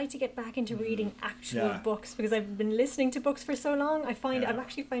I would like to get back into reading actual books, because I've been listening to books for so long. I'm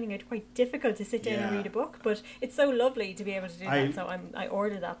actually finding it quite difficult to sit down and read a book, but it's so lovely to be able to do that. So I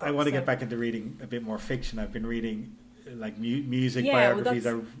ordered that book. I want to get back into reading a bit more fiction. I've been reading like music biographies.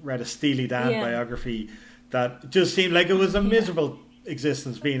 I read a Steely Dan biography that just seemed like it was a miserable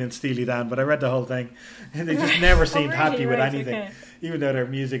existence being in Steely Dan, but I read the whole thing, and they just never seemed happy with anything, even though their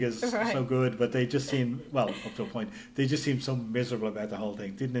music is so good. But they just seemed, up to a point, they just seemed so miserable about the whole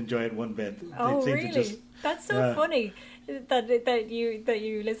thing. Didn't enjoy it one bit. Really? That's so funny that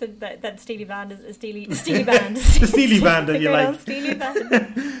you listen that Steely Band is a Steely Band. The Steely Band that you like. Steely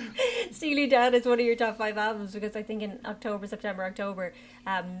Band. Steely Dan is one of your top 5 albums, because I think in September, October,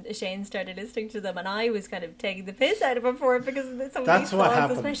 Shane started listening to them, and I was kind of taking the piss out of him for it, because some of these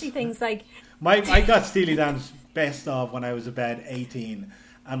songs, especially things like... I got Steely Dan's best of when I was about 18,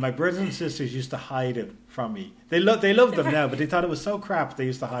 and my brothers and sisters used to hide it from me. They love them now, but they thought it was so crap they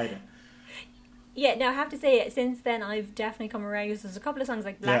used to hide it. Yeah, now I have to say, since then I've definitely come around, because there's a couple of songs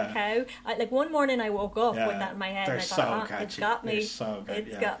like Black Cow. Like one morning I woke up with that in my head, and I thought, it's got me. It's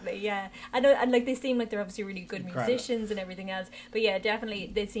got me, and like they seem like they're obviously really good musicians and everything else. But yeah,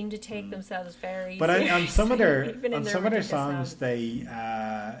 definitely they seem to take themselves very seriously. But on some of their songs,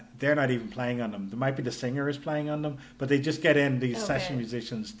 they're not even playing on them. There might be the singer is playing on them, but they just get in these session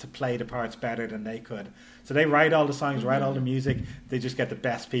musicians to play the parts better than they could. So they write all the songs, write all the music. They just get the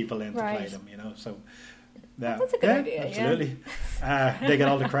best people in to play them, So that's a good idea. Absolutely. They get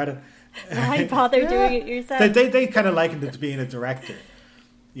all the credit. Why bother doing it yourself? They kind of likened it to being a director,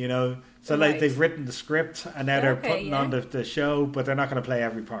 you know. So like they've written the script and now they're putting on the show, but they're not going to play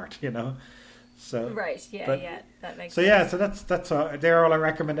every part, you know. So that makes sense. Yeah, so that's all. They're all our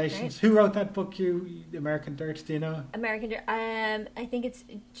recommendations. Right. Who wrote that book? American Dirt? Do you know? American Dirt. I think it's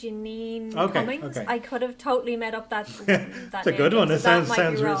Janine Cummings. Okay. I could have totally made up that. That's a good one. So it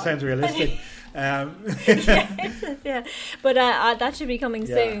sounds realistic. Yeah, but that should be coming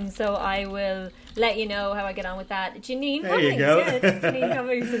soon. So I will let you know how I get on with that. Janine Cummings. There you go. Janine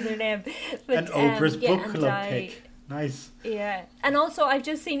Cummings is her name. But, and Oprah's book club pick. Nice. Yeah, and also I've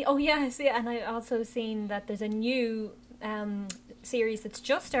just seen. Oh yes, yeah, and I also seen that there's a new series that's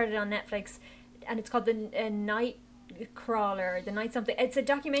just started on Netflix, and it's called the Nightcrawler, the Night something. It's a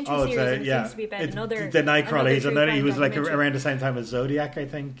documentary series, and it seems to be about another. The Nightcrawler. He was like around the same time as Zodiac, I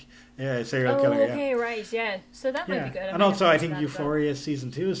think. Yeah, serial killer. Okay, right, yeah. So that might be good. And also, I think Euphoria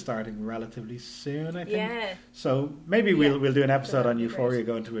season 2 is starting relatively soon. I think. Yeah. So maybe we'll do an episode on Euphoria,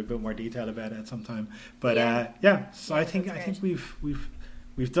 go into a bit more detail about it sometime. But so I think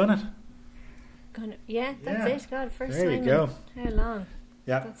we've done it. That's it. God, first there time. You go. How long?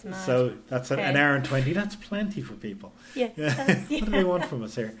 Yeah. That's mad. So that's an hour and 20. That's plenty for people. Yeah. What do they want from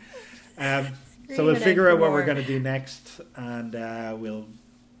us here? So we'll figure out what we're going to do next, and we'll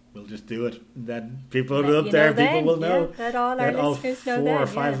just do it. And then people up there, people will know. That all listeners know. 4 or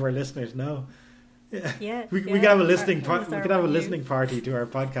 5 of our listeners know. Yeah. We could have a listening listening party to our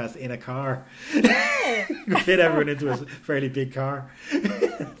podcast in a car. Yeah. We fit everyone into a fairly big car.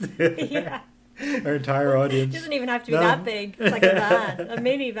 Yeah. Our entire audience. It doesn't even have to be that big. It's like a van, a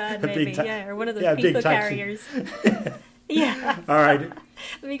minivan maybe, or one of those people carriers. Yeah. All right.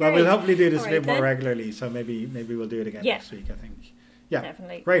 Well, we'll hopefully do this a bit more regularly, so maybe we'll do it again next week, I think. Yeah.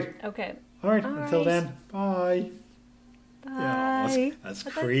 Definitely. Great. Okay. All right. Until then, bye. Bye. Yeah, as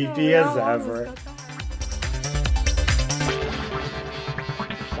creepy as ever.